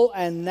visible,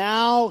 and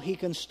now he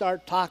can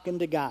start talking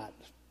to God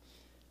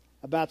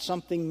about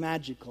something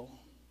magical,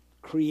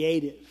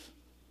 creative,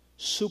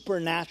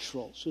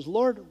 supernatural. He says,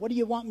 Lord, what do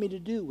you want me to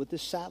do with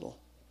this saddle?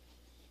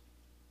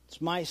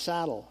 It's my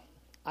saddle.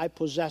 I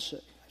possess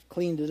it. I've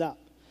cleaned it up.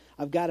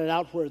 I've got it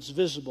out where it's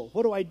visible.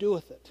 What do I do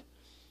with it?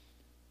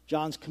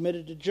 John's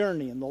committed to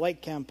Journey and the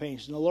Lake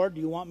campaigns. And the Lord,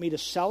 do you want me to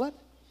sell it?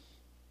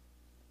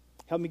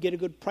 Help me get a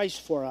good price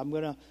for it. I'm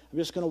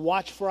just going to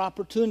watch for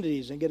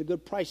opportunities and get a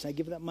good price. And I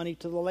give that money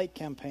to the Lake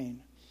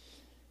campaign.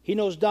 He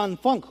knows Don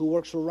Funk, who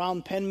works for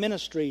Round Pen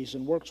Ministries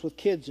and works with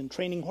kids and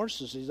training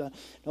horses. He said,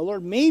 now,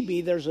 Lord,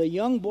 maybe there's a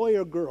young boy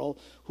or girl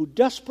who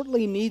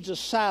desperately needs a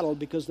saddle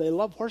because they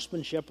love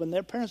horsemanship and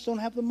their parents don't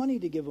have the money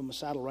to give them a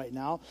saddle right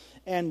now.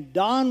 And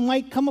Don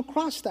might come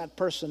across that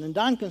person. And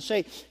Don can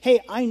say,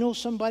 hey, I know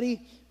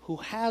somebody who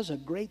has a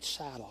great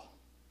saddle.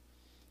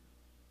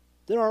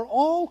 There are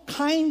all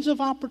kinds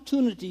of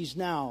opportunities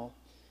now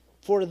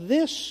for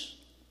this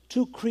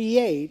to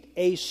create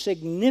a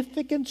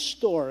significant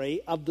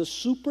story of the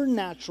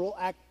supernatural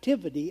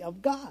activity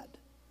of God.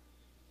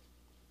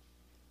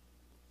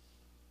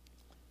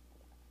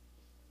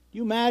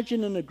 You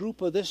imagine in a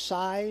group of this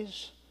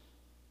size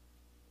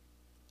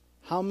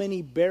how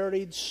many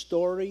buried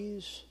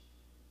stories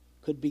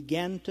could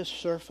begin to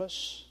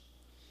surface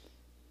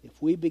if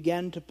we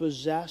began to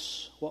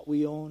possess what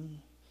we own,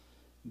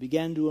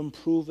 began to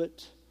improve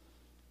it,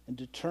 and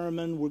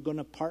determine we're going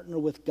to partner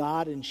with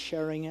God in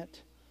sharing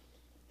it.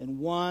 And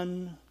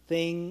one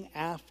thing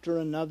after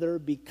another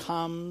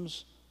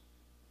becomes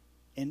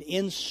an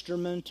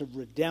instrument of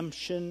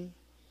redemption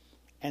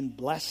and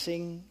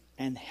blessing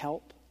and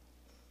help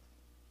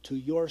to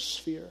your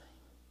sphere.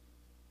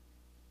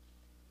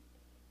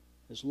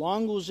 As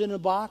long as it was in a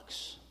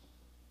box,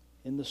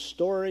 in the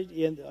storage,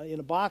 in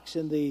a box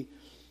in the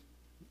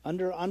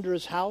under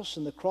his house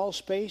in the crawl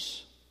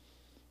space,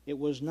 it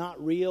was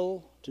not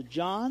real to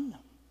John.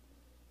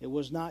 It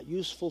was not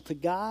useful to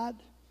God.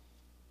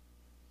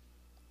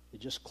 It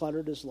just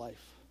cluttered his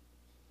life.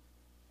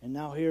 And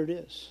now here it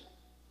is.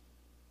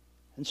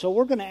 And so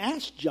we're going to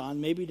ask John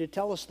maybe to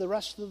tell us the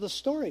rest of the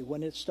story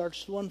when it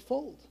starts to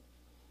unfold.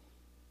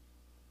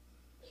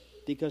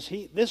 Because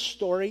this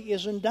story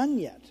isn't done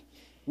yet.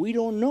 We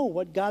don't know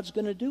what God's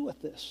going to do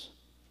with this.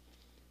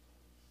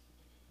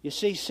 You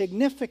see,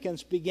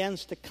 significance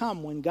begins to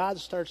come when God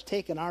starts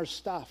taking our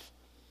stuff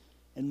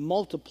and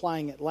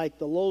multiplying it like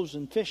the loaves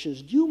and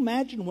fishes. Do you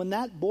imagine when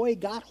that boy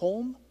got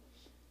home?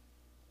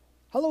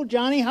 Hello,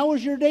 Johnny, how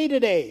was your day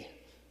today?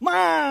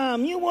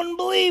 Mom, you wouldn't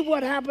believe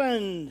what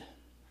happened.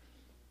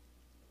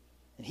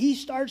 And he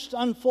starts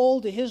to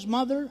unfold to his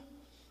mother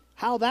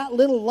how that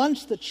little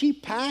lunch that she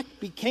packed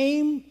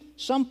became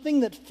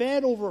something that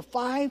fed over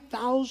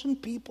 5,000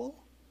 people.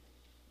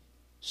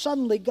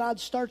 Suddenly, God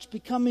starts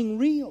becoming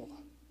real.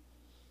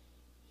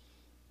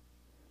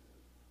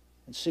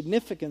 And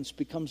significance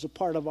becomes a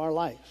part of our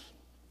life.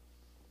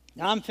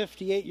 Now, I'm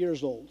 58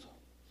 years old.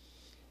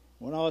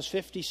 When I was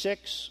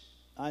 56,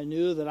 I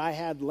knew that I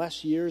had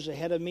less years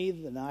ahead of me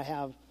than I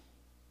have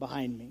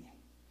behind me.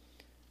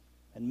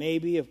 And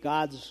maybe, if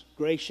God's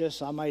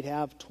gracious, I might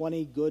have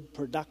 20 good,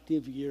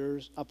 productive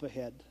years up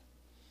ahead.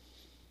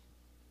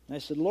 And I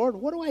said, Lord,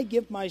 what do I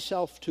give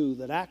myself to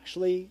that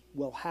actually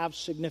will have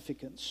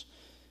significance?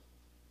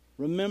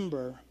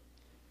 Remember,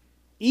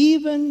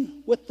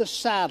 even with the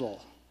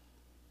saddle,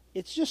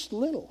 it's just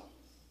little.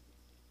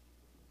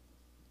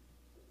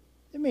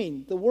 I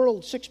mean, the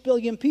world, 6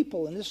 billion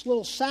people, and this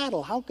little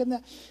saddle, how can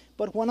that?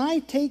 But when I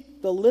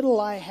take the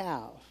little I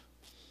have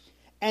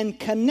and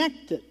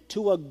connect it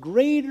to a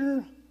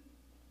greater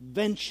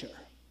venture,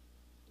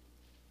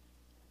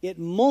 it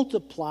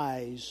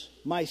multiplies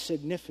my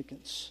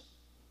significance.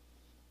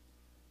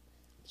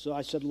 So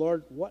I said,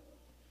 Lord,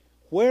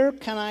 where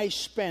can I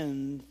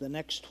spend the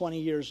next 20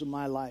 years of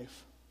my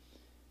life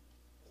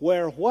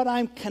where what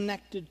I'm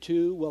connected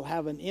to will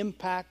have an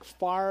impact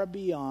far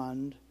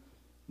beyond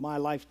my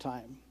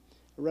lifetime?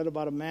 I read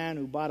about a man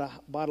who bought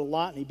a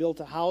lot and he built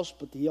a house,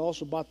 but he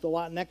also bought the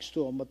lot next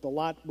to him. But the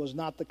lot was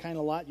not the kind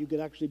of lot you could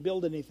actually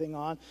build anything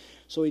on.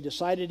 So he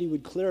decided he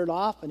would clear it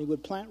off and he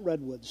would plant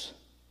redwoods.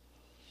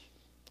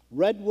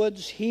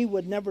 Redwoods he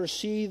would never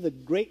see the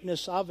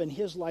greatness of in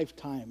his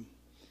lifetime.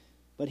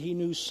 But he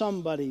knew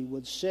somebody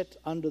would sit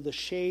under the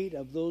shade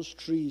of those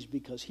trees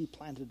because he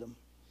planted them.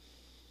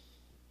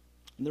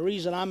 And the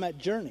reason I'm at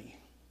Journey,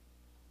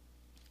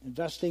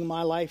 investing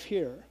my life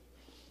here,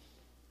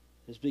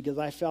 is because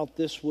I felt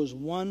this was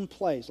one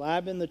place.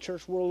 I've been in the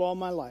church world all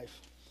my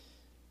life.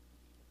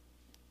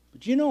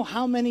 But do you know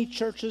how many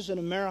churches in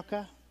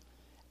America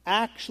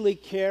actually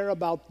care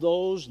about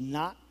those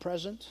not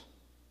present?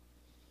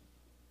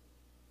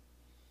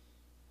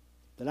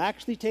 That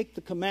actually take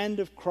the command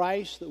of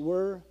Christ that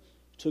we're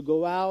to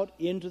go out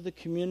into the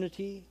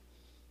community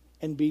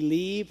and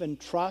believe and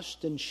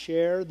trust and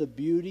share the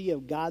beauty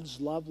of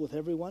God's love with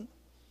everyone?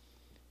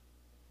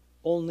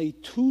 Only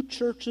 2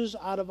 churches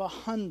out of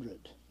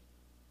 100.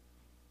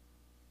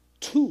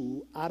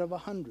 2 out of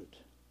 100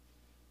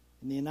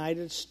 in the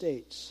United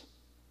States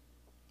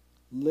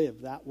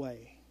live that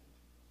way.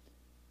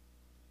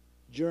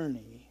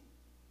 Journey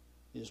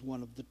is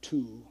one of the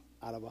 2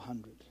 out of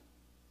 100.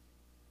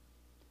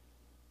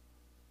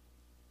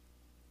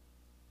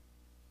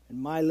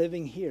 And my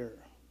living here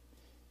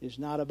is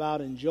not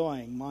about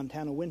enjoying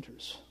Montana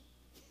winters.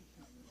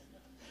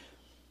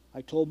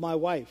 I told my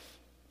wife,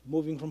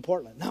 moving from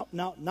Portland,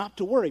 no, not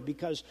to worry,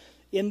 because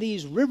in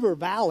these river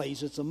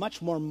valleys, it's a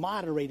much more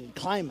moderated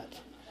climate.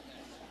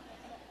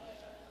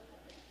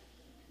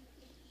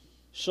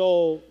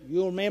 So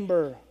you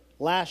remember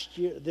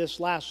this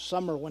last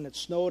summer when it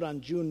snowed on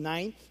June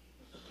 9th?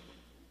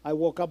 I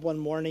woke up one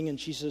morning and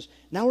she says,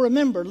 now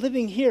remember,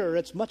 living here,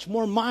 it's much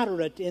more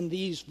moderate in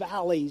these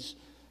valleys.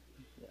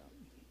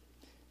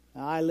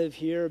 Now, I live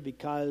here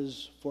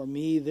because for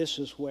me, this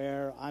is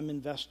where I'm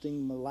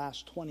investing the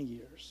last 20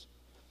 years.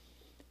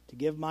 To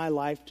give my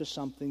life to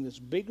something that's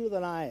bigger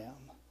than I am,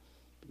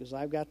 because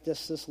I've got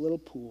this little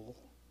pool,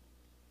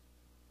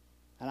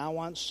 and I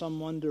want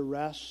someone to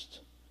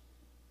rest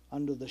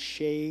under the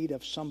shade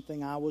of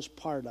something I was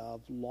part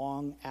of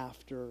long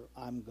after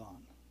I'm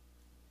gone.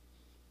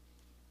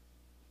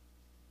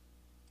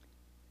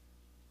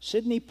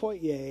 Sidney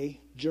Poitier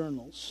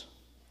journals.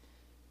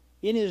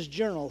 In his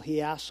journal, he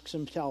asks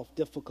himself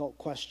difficult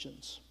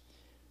questions.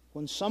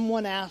 When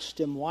someone asked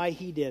him why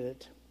he did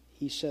it,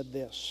 he said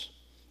this: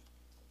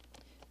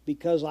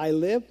 because I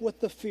live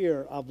with the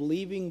fear of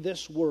leaving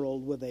this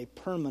world with a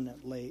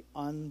permanently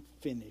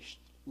unfinished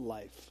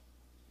life.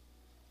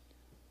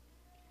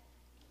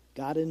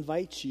 God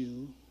invites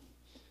you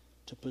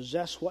to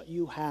possess what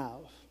you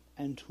have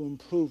and to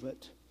improve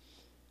it,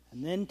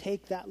 and then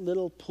take that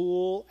little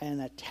pool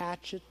and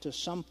attach it to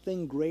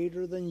something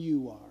greater than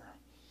you are,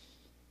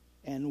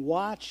 and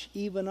watch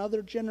even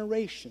other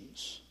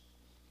generations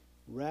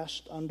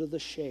rest under the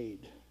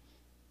shade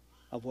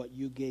of what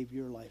you gave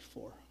your life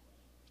for.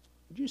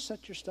 Would you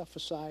set your stuff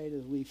aside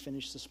as we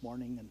finish this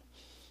morning? And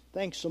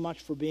thanks so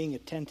much for being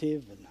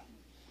attentive and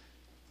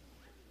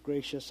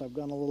gracious. I've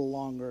gone a little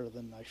longer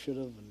than I should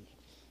have and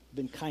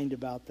been kind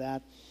about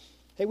that.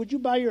 Hey, would you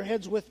bow your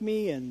heads with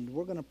me, and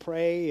we're going to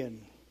pray,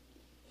 and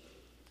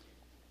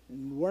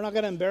we're not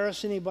going to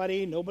embarrass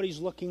anybody. Nobody's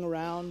looking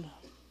around.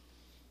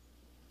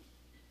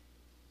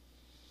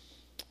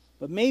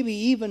 But maybe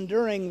even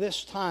during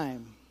this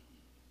time,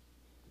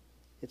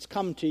 it's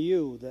come to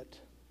you that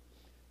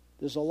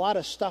there's a lot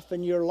of stuff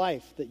in your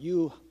life that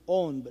you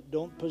own but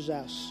don't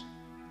possess.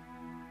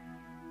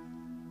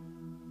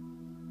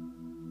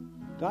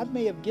 God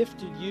may have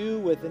gifted you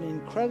with an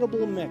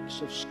incredible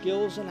mix of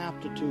skills and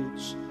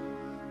aptitudes.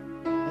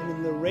 And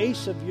in the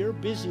race of your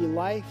busy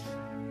life,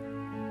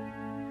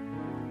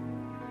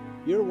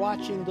 you're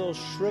watching those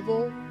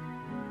shrivel,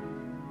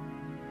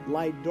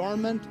 lie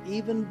dormant,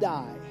 even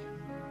die.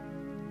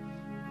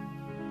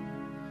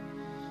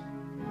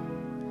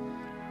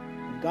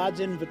 God's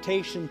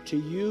invitation to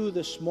you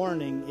this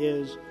morning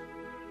is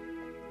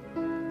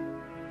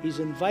He's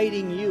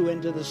inviting you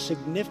into the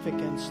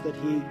significance that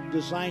He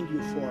designed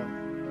you for.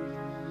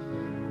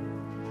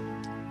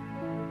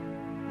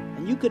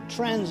 And you could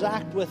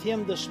transact with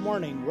Him this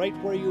morning, right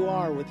where you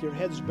are, with your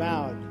heads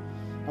bowed.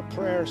 A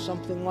prayer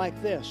something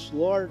like this: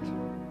 Lord,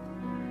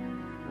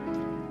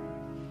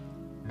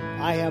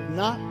 I have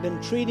not been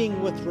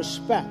treating with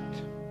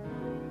respect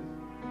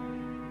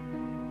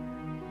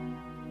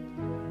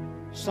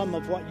some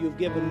of what you've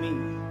given me.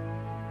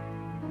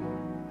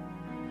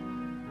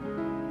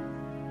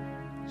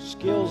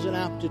 Skills and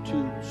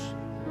aptitudes,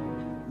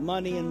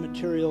 money and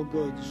material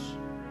goods,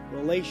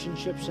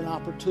 relationships and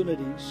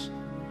opportunities.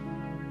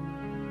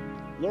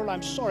 Lord,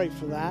 I'm sorry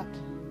for that.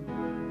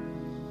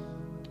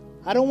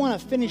 I don't want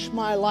to finish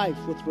my life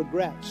with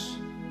regrets,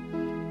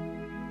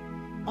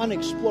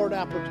 unexplored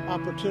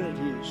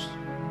opportunities,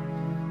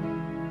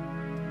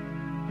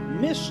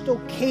 missed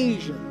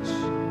occasions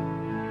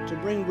to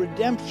bring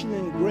redemption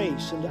and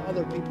grace into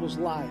other people's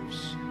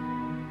lives.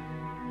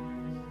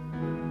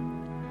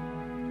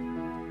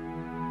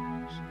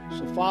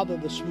 So, Father,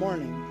 this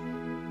morning,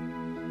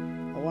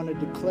 I want to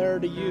declare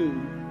to you,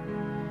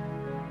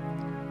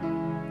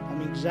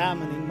 I'm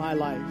examining my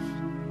life.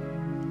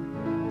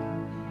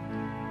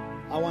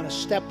 I want to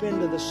step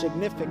into the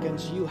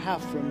significance you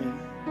have for me,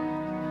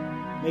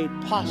 made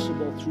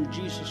possible through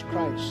Jesus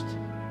Christ.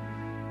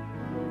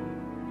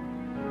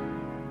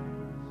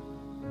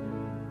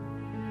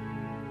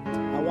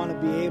 I want to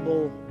be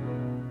able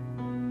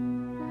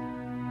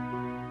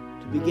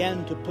to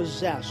begin to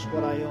possess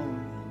what I own,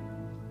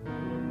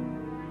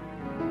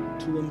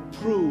 to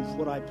improve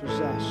what I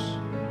possess,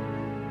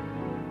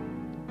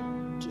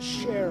 to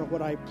share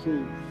what I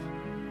prove.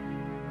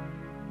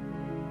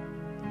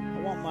 I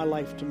want my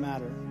life to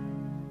matter.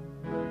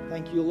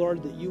 Thank you,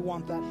 Lord, that you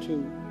want that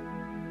too.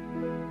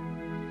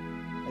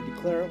 I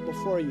declare it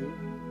before you.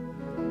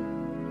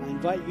 I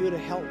invite you to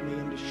help me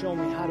and to show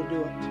me how to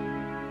do it.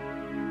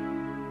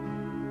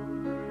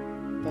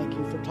 Thank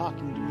you for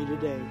talking to me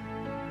today.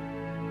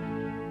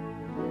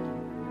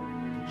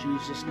 In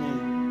Jesus'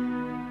 name.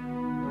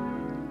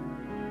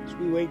 As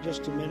we wait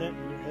just a minute,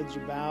 your heads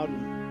are bowed,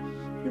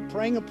 and you're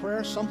praying a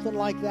prayer, something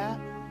like that.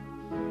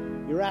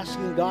 You're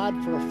asking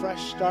God for a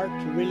fresh start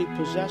to really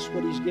possess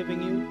what He's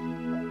giving you.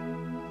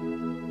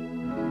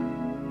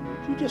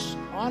 Would you just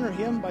honor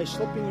Him by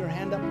slipping your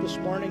hand up this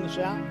morning and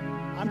say,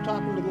 I'm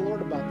talking to the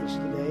Lord about this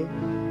today,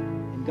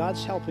 and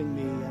God's helping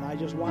me, and I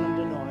just want Him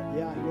to know it.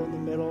 Yeah, here in the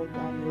middle,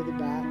 down near the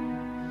back,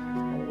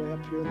 all the way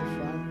up here in the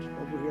front,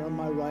 over here on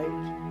my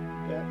right,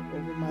 yeah,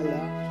 over my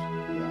left,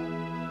 yeah.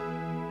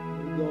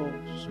 Here we go,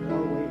 some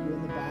more way here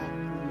in the back, in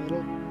the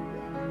middle,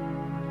 yeah.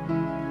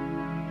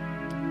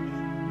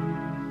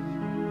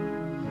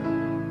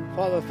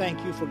 Father,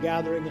 thank you for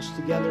gathering us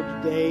together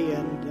today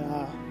and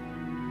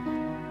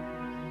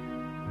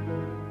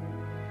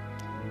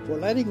for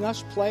letting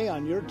us play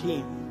on your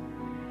team.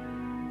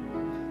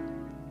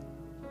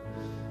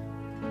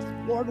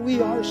 Lord,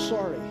 we are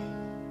sorry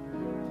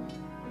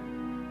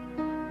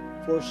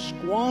for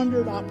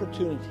squandered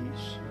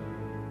opportunities.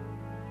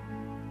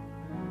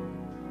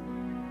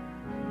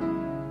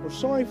 We're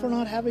sorry for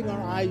not having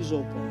our eyes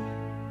open.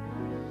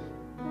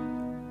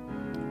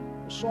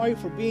 Sorry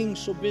for being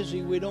so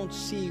busy we don't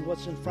see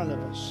what's in front of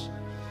us.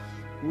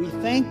 We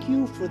thank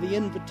you for the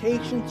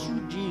invitation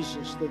through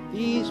Jesus that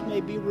these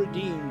may be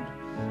redeemed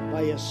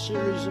by a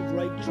series of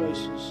right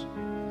choices.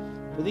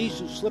 For these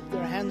who slipped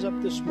their hands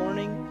up this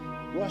morning,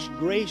 rush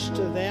grace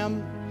to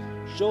them,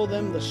 show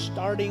them the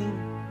starting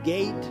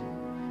gate,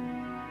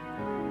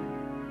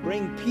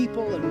 bring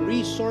people and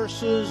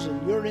resources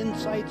and your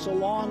insights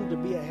along to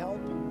be a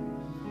help.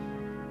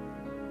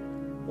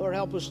 Lord,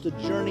 help us to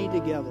journey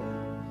together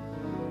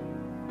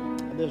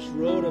on this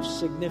road of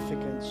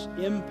significance,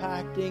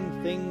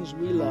 impacting things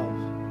we love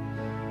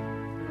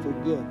for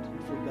good,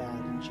 for God.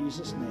 In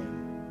Jesus' name,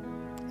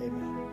 amen.